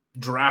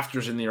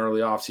drafters in the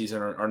early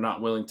offseason are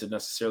not willing to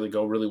necessarily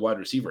go really wide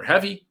receiver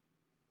heavy.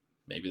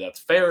 Maybe that's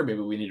fair. Maybe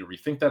we need to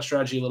rethink that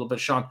strategy a little bit,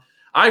 Sean.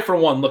 I, for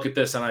one, look at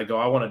this and I go,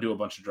 I want to do a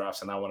bunch of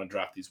drafts and I want to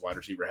draft these wide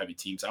receiver heavy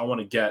teams. I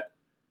want to get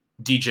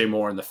DJ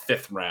Moore in the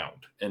 5th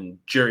round and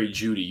Jerry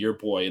Jeudy, your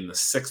boy, in the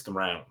 6th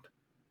round.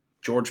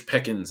 George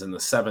Pickens in the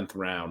 7th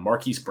round.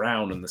 Marquise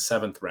Brown in the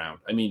 7th round.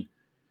 I mean,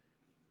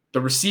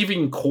 the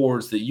receiving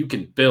cores that you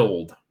can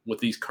build with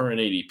these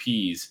current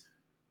ADPs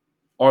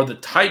are the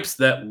types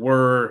that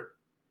were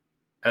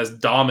as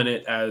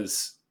dominant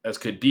as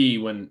could be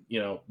when,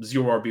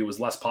 zero RB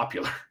was less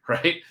popular,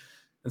 right?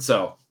 And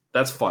so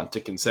that's fun to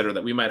consider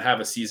that we might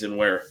have a season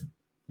where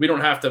we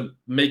don't have to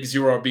make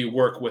zero RB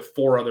work with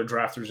 4 other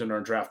drafters in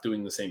our draft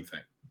doing the same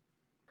thing.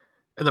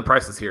 And the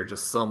prices here are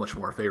just so much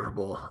more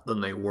favorable than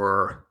they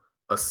were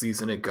a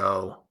season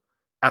ago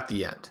at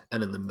the end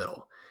and in the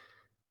middle.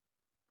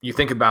 You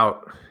think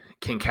about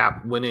King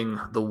Cap winning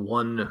the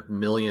 $1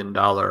 million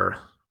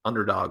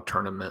underdog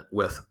tournament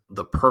with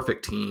the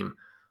perfect team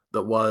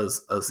that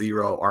was a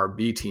zero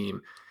RB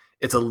team.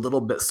 It's a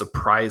little bit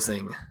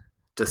surprising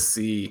to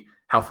see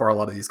how far a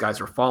lot of these guys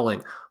are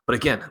falling. But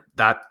again,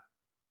 that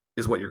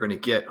is what you're going to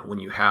get when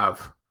you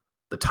have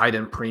the tight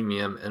end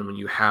premium and when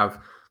you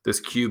have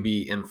this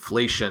QB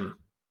inflation.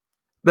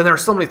 Then there are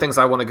so many things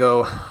I want to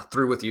go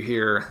through with you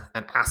here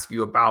and ask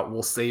you about.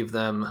 We'll save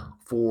them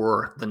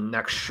for the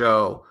next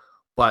show,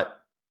 but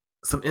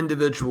some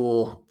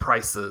individual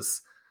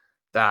prices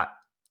that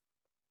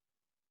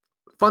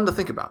fun to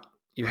think about.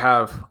 You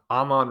have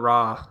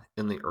Amon-Ra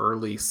in the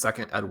early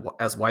 2nd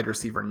as wide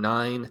receiver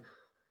 9,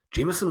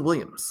 Jameson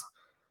Williams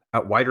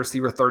at wide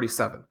receiver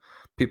 37.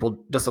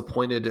 People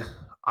disappointed,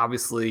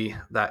 obviously,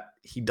 that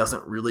he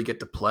doesn't really get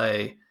to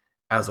play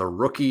as a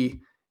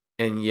rookie,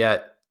 and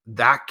yet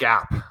that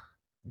gap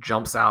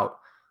jumps out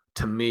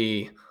to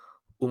me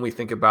when we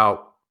think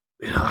about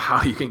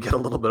how you can get a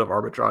little bit of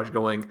arbitrage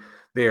going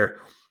there.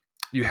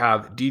 You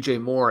have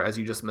DJ Moore, as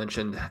you just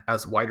mentioned,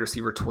 as wide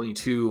receiver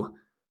 22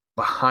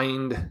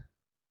 behind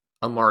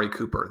Amari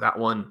Cooper. That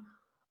one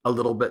a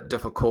little bit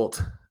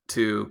difficult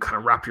to kind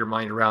of wrap your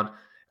mind around.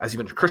 As you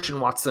mentioned,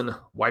 Christian Watson,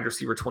 wide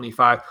receiver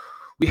 25.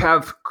 We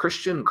have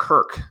Christian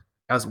Kirk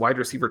as wide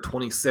receiver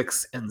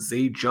 26 and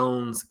Zay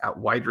Jones at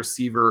wide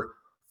receiver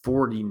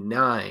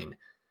 49.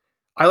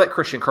 I like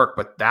Christian Kirk,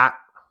 but that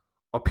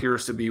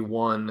appears to be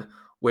one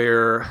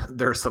where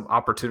there's some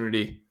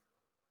opportunity.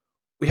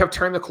 We have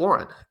Terry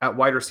McLaurin at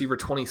wide receiver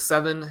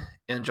 27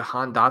 and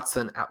Jahan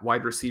Dotson at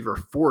wide receiver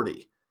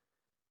 40.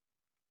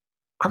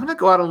 I'm going to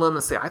go out on a limb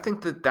and say I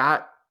think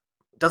that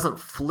doesn't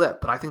flip,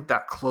 but I think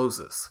that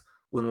closes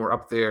when we're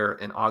up there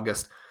in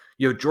August.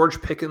 You have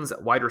George Pickens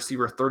at wide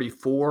receiver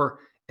 34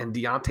 and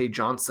Deontay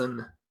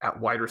Johnson at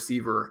wide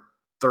receiver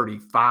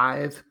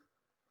 35.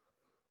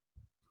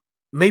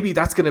 Maybe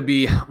that's going to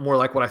be more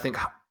like what I think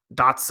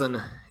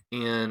Dotson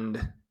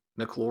and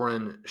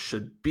McLaurin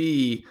should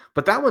be.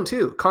 But that one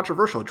too,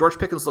 controversial. George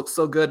Pickens looks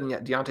so good, and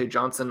yet Deontay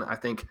Johnson, I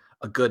think,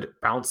 a good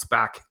bounce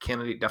back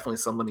candidate, definitely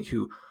somebody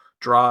who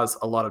draws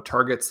a lot of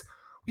targets.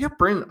 We have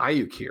Brandon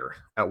Ayuk here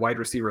at wide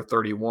receiver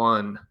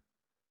 31,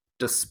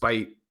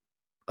 despite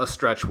a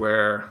stretch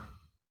where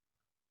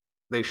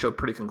they showed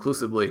pretty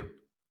conclusively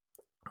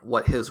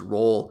what his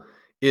role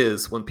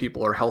is when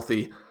people are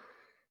healthy.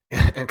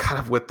 And kind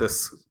of with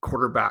this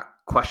quarterback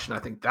question, I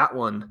think that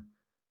one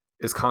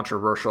is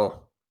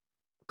controversial.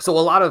 So a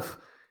lot of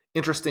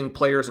interesting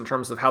players in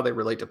terms of how they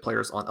relate to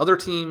players on other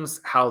teams,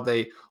 how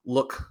they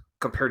look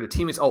compared to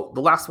teammates. Oh,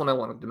 the last one I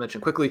wanted to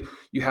mention quickly,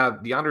 you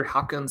have DeAndre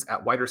Hopkins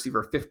at wide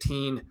receiver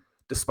 15,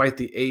 despite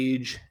the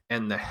age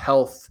and the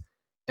health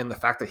and the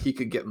fact that he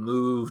could get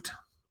moved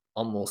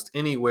almost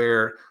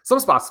anywhere. Some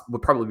spots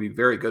would probably be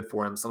very good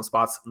for him. Some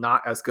spots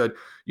not as good.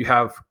 You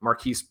have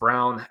Marquise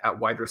Brown at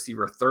wide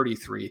receiver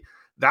 33.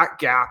 That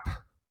gap,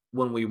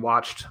 when we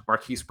watched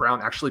Marquise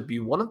Brown actually be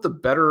one of the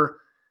better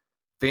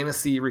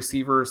fantasy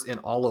receivers in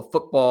all of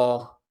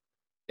football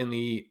in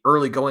the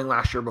early going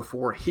last year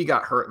before he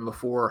got hurt and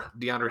before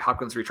DeAndre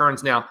Hopkins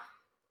returns. Now,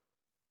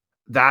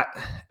 that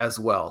as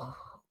well,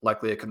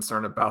 likely a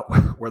concern about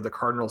where the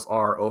Cardinals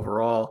are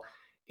overall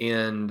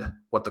and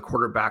what the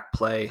quarterback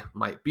play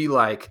might be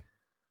like,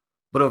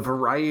 but a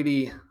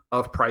variety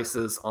of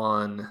prices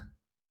on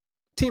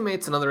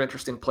teammates and other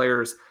interesting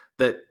players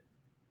that,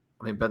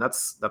 I mean, Ben,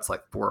 that's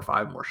like 4 or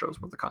 5 more shows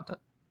worth of content.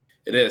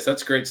 It is.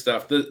 That's great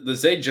stuff. The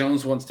Zay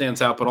Jones one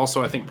stands out, but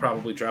also I think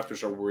probably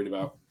drafters are worried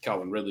about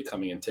Calvin Ridley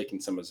coming and taking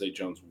some of Zay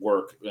Jones'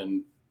 work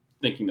and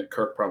thinking that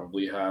Kirk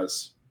probably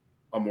has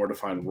a more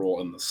defined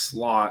role in the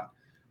slot.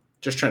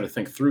 Just trying to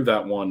think through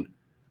that one.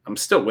 I'm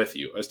still with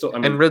you.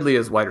 And Ridley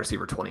is wide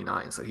receiver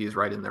 29, so he's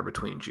right in there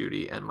between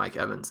Judy and Mike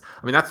Evans.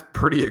 I mean, that's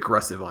pretty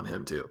aggressive on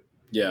him too.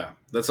 Yeah,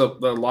 that's a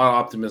lot of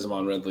optimism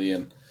on Ridley,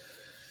 and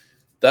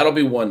that'll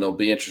be one that'll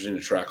be interesting to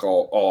track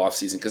all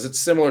offseason because it's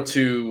similar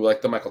to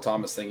like the Michael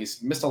Thomas thing.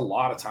 He's missed a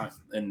lot of time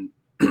and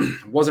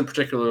wasn't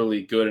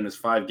particularly good in his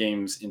 5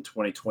 games in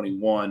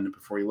 2021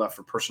 before he left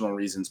for personal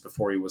reasons,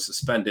 before he was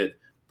suspended.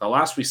 The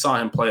last we saw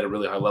him play at a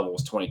really high level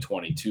was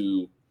 2020,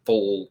 2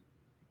 full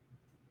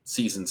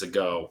seasons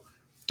ago,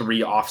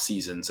 3 off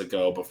seasons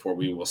ago before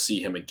we will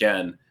see him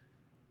again.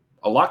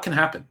 A lot can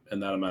happen in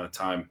that amount of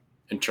time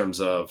in terms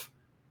of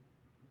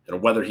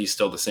whether he's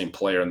still the same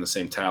player and the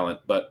same talent.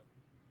 But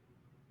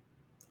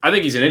I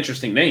think he's an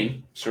interesting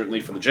name, certainly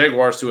for the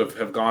Jaguars to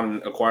have gone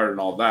and acquired and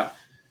all of that.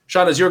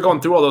 Sean, as you're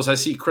going through all those, I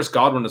see Chris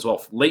Godwin as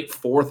well, late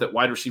 4th at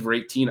wide receiver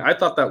 18. I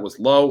thought that was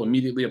low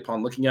immediately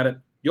upon looking at it.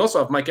 You also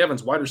have Mike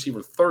Evans, wide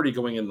receiver 30,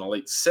 going in the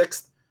late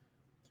 6th.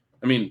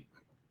 I mean,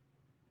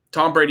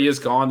 Tom Brady is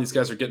gone. These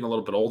guys are getting a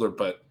little bit older,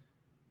 but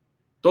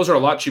those are a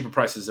lot cheaper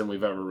prices than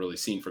we've ever really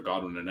seen for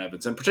Godwin and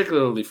Evans, and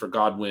particularly for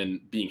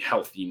Godwin being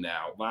healthy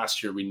now.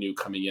 Last year we knew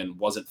coming in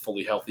wasn't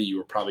fully healthy. You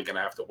were probably going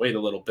to have to wait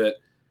a little bit.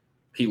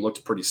 He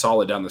looked pretty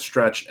solid down the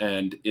stretch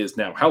and is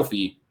now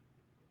healthy.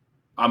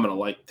 I'm going to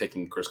like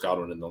taking Chris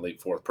Godwin in the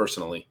late 4th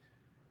personally,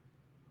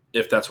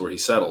 if that's where he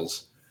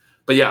settles.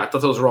 But yeah, I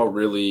thought those were all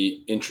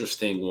really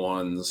interesting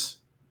ones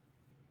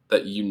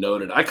that you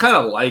noted. I kind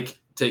of like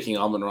taking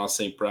Amon-Ra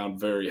St. Brown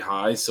very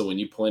high. So when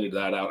you pointed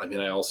that out, I mean,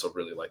 I also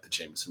really like the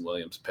Jameson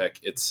Williams pick.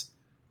 It's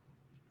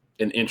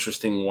an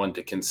interesting one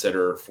to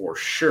consider for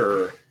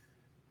sure.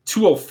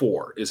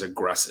 204 is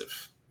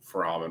aggressive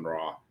for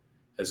Amon-Ra.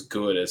 As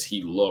good as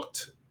he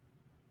looked,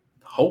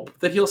 hope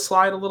that he'll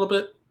slide a little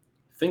bit.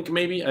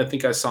 I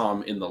think I saw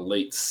him in the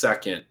late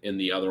 2nd in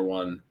the other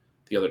one,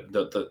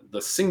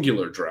 the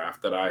singular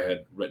draft that I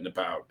had written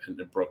about and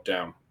broke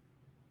down.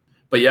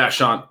 But yeah,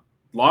 Sean, a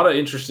lot of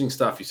interesting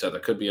stuff you said. There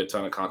could be a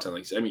ton of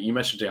content. I mean, you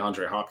mentioned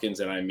DeAndre Hopkins,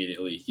 and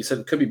he said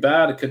it could be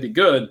bad, it could be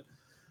good.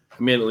 I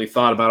immediately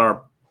thought about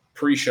our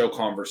pre-show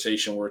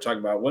conversation where we're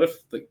talking about what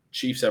if the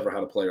Chiefs ever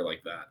had a player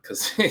like that?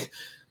 Because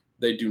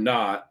they do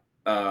not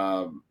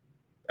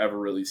ever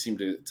really seem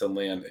to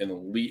land an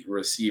elite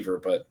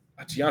receiver. But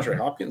DeAndre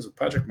Hopkins with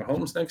Patrick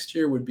Mahomes next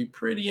year would be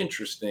pretty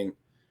interesting.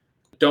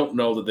 Don't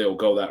know that they'll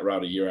go that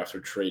route a year after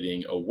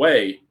trading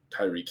away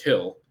Tyreek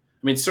Hill.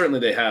 I mean, certainly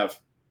they have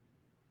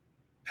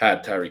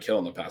had Tyreek Hill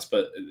in the past,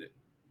 but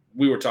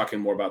we were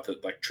talking more about the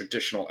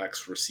traditional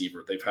X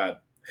receiver. They've had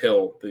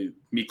Hill, the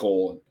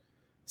Mecole, and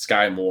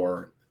Sky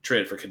Moore,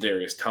 traded for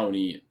Kadarius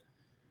Toney.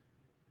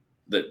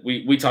 That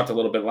we talked a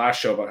little bit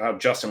last show about how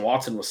Justin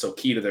Watson was so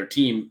key to their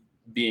team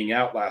being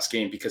out last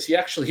game because he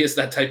actually is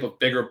that type of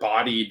bigger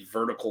bodied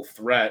vertical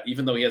threat,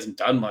 even though he hasn't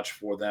done much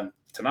for them.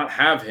 To not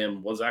have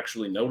him was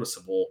actually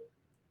noticeable.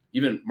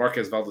 Even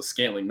Marquez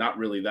Valdes-Scantling, not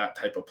really that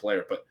type of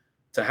player, but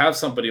to have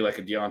somebody like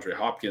a DeAndre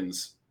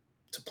Hopkins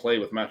to play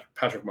with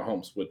Patrick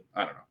Mahomes would,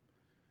 I don't know,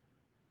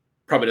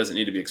 probably doesn't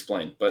need to be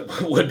explained, but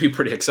would be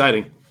pretty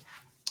exciting.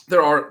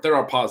 There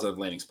are positive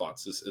landing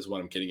spots is what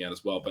I'm getting at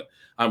as well. But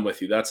I'm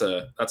with you. That's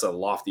a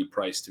lofty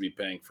price to be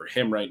paying for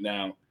him right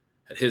now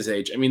at his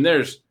age. I mean,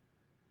 there's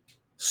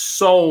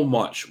so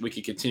much we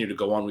could continue to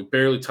go on. We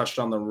barely touched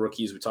on the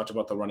rookies. We talked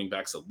about the running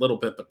backs a little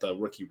bit, but the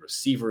rookie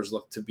receivers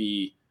look to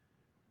be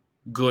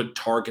good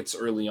targets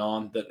early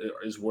on that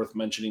is worth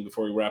mentioning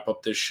before we wrap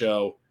up this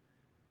show.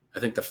 I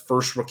think the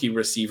first rookie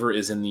receiver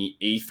is in the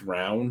 8th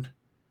round.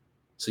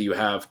 So you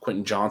have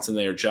Quentin Johnson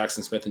there,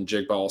 Jackson Smith and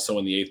Jigba also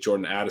in the 8th,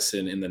 Jordan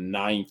Addison in the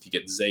 9th. You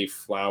get Zay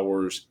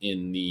Flowers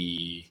in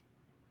the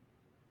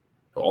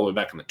all the way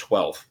back in the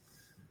 12th.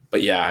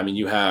 But yeah, I mean,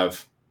 you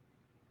have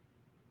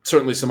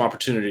certainly some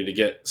opportunity to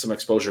get some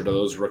exposure to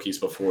those rookies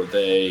before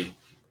they,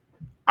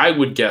 I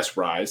would guess,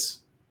 rise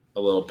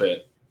a little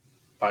bit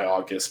by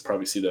August.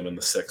 Probably see them in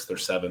the 6th or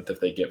 7th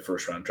if they get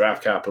first round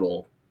draft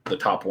capital, the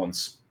top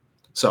ones.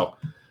 So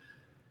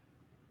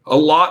a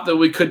lot that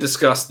we could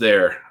discuss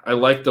there. I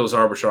like those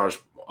arbitrage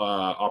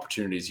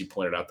opportunities you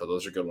pointed out, though.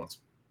 Those are good ones.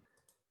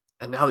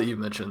 And now that you've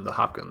mentioned the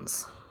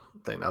Hopkins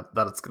thing,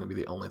 that's going to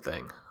be the only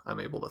thing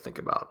I'm able to think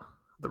about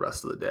the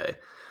rest of the day.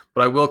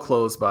 But I will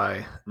close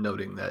by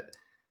noting that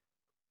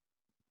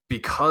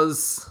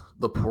because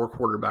the poor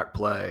quarterback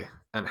play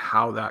and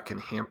how that can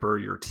hamper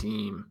your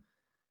team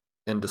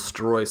and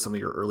destroy some of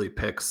your early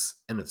picks,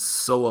 and it's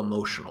so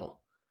emotional,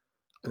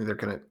 I think there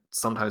can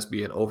sometimes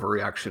be an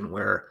overreaction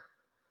where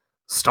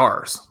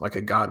stars like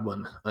a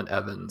Godwin, an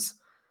Evans,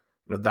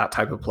 that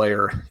type of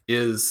player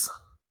is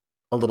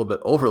a little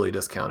bit overly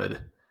discounted.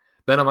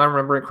 Ben, am I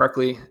remembering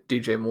correctly?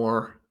 DJ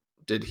Moore,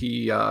 did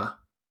he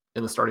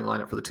in the starting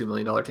lineup for the $2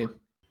 million team?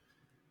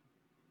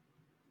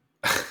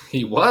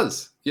 He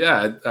was.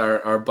 Yeah,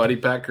 our buddy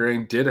Pat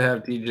Green did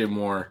have DJ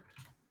Moore,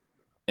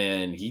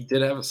 and he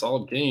did have a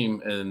solid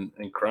game and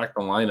cracked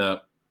the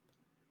lineup.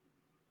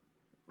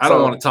 I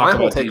don't want to talk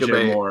about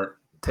DJ Moore.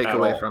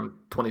 Takeaway from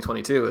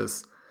 2022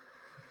 is,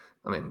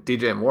 I mean,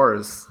 DJ Moore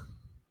is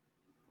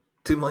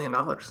 $2 million.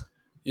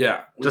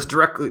 Yeah. Just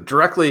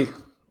directly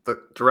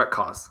the direct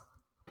cause.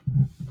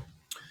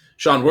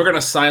 Sean, we're going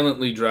to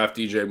silently draft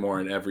DJ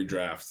Moore in every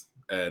draft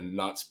and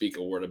not speak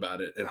a word about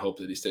it and hope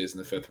that he stays in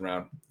the 5th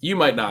round. You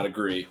might not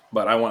agree,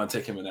 but I want to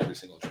take him in every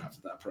single draft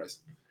at that price.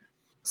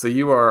 So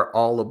you are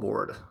all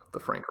aboard the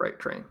Frank Reich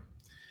train.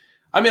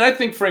 I mean, I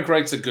think Frank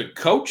Reich's a good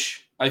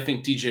coach. I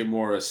think DJ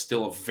Moore is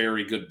still a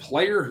very good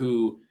player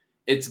who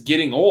it's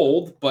getting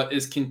old, but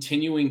is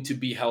continuing to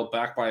be held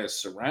back by his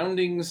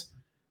surroundings.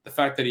 The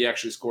fact that he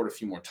actually scored a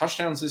few more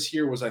touchdowns this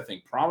year was, I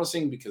think,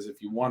 promising, because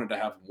if you wanted to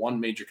have one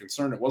major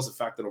concern, it was the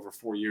fact that over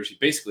 4 years, he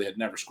basically had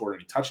never scored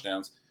any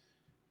touchdowns.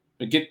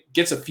 It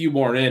gets a few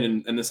more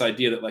in, and this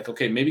idea that, like,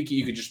 okay, maybe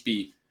you could just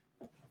be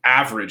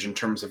average in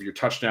terms of your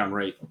touchdown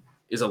rate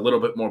is a little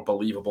bit more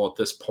believable at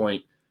this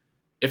point.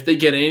 If they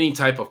get any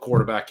type of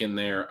quarterback in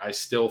there, I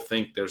still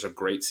think there's a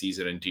great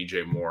season in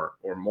DJ Moore,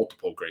 or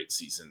multiple great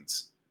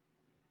seasons.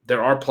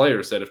 There are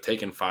players that have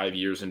taken 5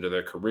 years into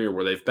their career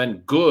where they've been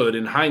good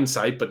in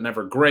hindsight, but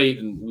never great.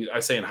 And I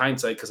say in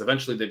hindsight because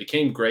eventually they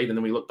became great. And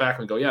then we look back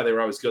and go, yeah, they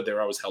were always good. They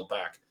were always held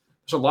back.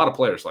 There's a lot of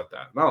players like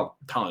that. Not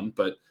a ton,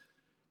 but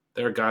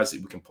there are guys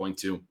that we can point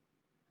to.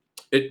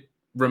 It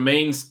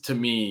remains to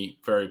me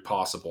very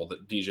possible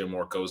that DJ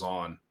Moore goes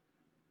on,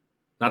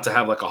 not to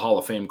have like a Hall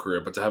of Fame career,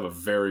 but to have a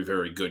very,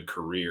 very good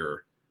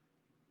career.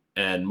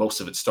 And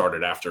most of it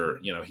started after,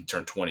 he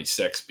turned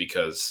 26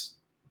 because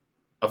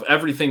of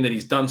everything that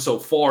he's done so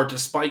far,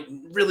 despite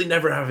really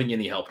never having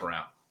any help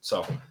around.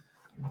 So,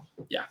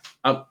 yeah,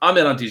 I'm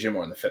in on DJ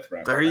Moore in the 5th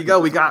round. There you go.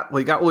 We got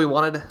what we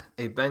wanted.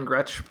 A Ben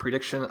Gretsch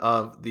prediction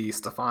of the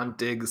Stephon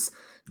Diggs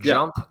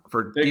jump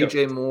for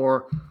DJ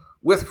Moore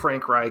with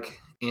Frank Reich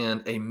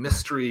and a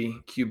mystery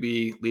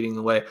QB leading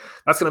the way.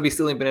 That's going to be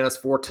Stealing Bananas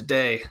for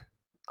today.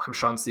 I'm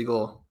Sean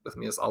Siegel. With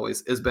me, as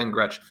always, is Ben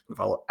Gretsch. You can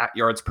follow at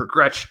Yards Per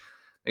Gretsch.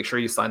 Make sure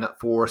you sign up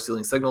for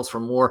Stealing Signals for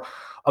more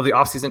of the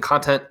offseason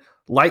content,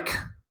 like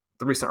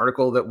the recent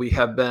article that we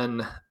have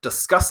been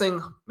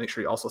discussing. Make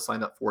sure you also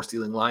sign up for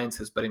Stealing Lines,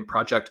 his betting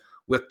project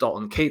with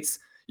Dalton Cates.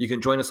 You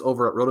can join us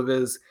over at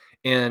RotoViz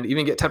and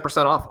even get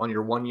 10% off on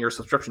your 1-year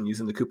subscription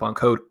using the coupon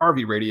code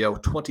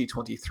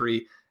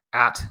RVRadio2023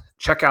 at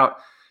checkout.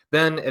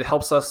 Then it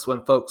helps us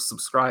when folks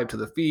subscribe to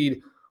the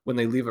feed, when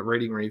they leave a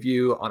rating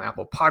review on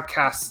Apple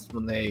Podcasts,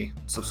 when they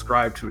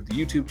subscribe to the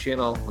YouTube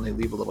channel, when they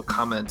leave a little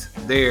comment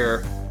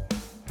there.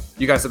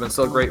 You guys have been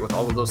so great with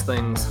all of those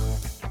things.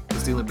 The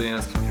Stealing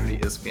Bananas community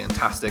is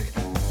fantastic.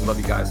 We love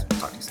you guys.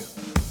 Talk to you soon.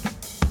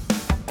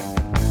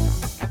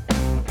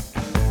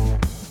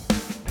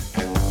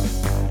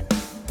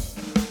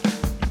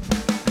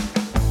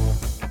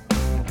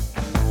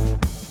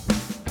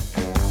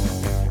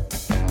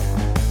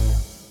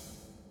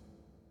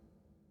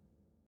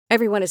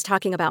 Everyone is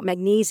talking about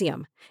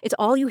magnesium. It's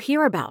all you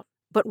hear about.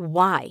 But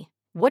why?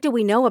 What do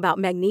we know about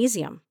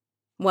magnesium?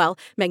 Well,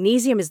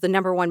 magnesium is the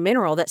 #1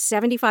 mineral that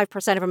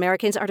 75% of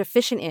Americans are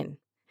deficient in.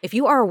 If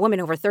you are a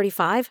woman over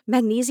 35,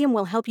 magnesium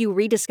will help you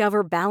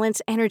rediscover balance,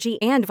 energy,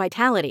 and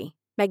vitality.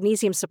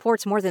 Magnesium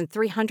supports more than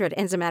 300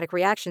 enzymatic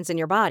reactions in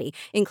your body,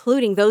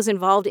 including those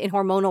involved in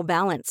hormonal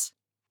balance.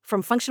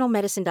 From functional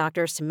medicine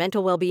doctors to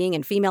mental well-being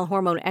and female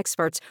hormone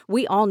experts,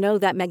 we all know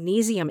that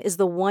magnesium is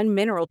the one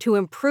mineral to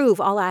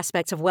improve all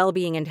aspects of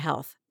well-being and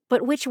health.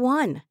 But which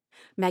one?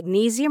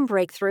 Magnesium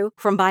Breakthrough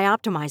from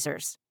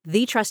Bioptimizers,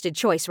 the trusted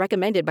choice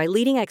recommended by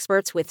leading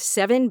experts with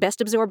 7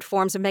 best-absorbed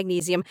forms of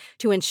magnesium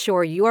to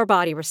ensure your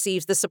body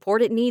receives the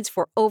support it needs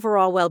for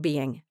overall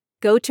well-being.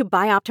 Go to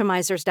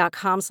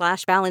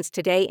bioptimizers.com/balance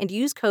today and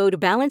use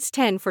code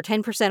BALANCE10 for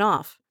 10%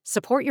 off.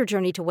 Support your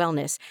journey to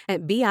wellness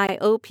at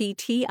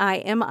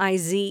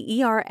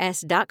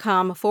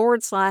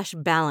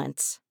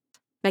bioptimizers.com/balance.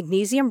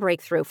 Magnesium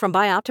Breakthrough from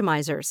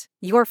Bioptimizers,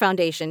 your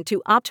foundation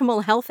to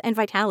optimal health and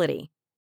vitality.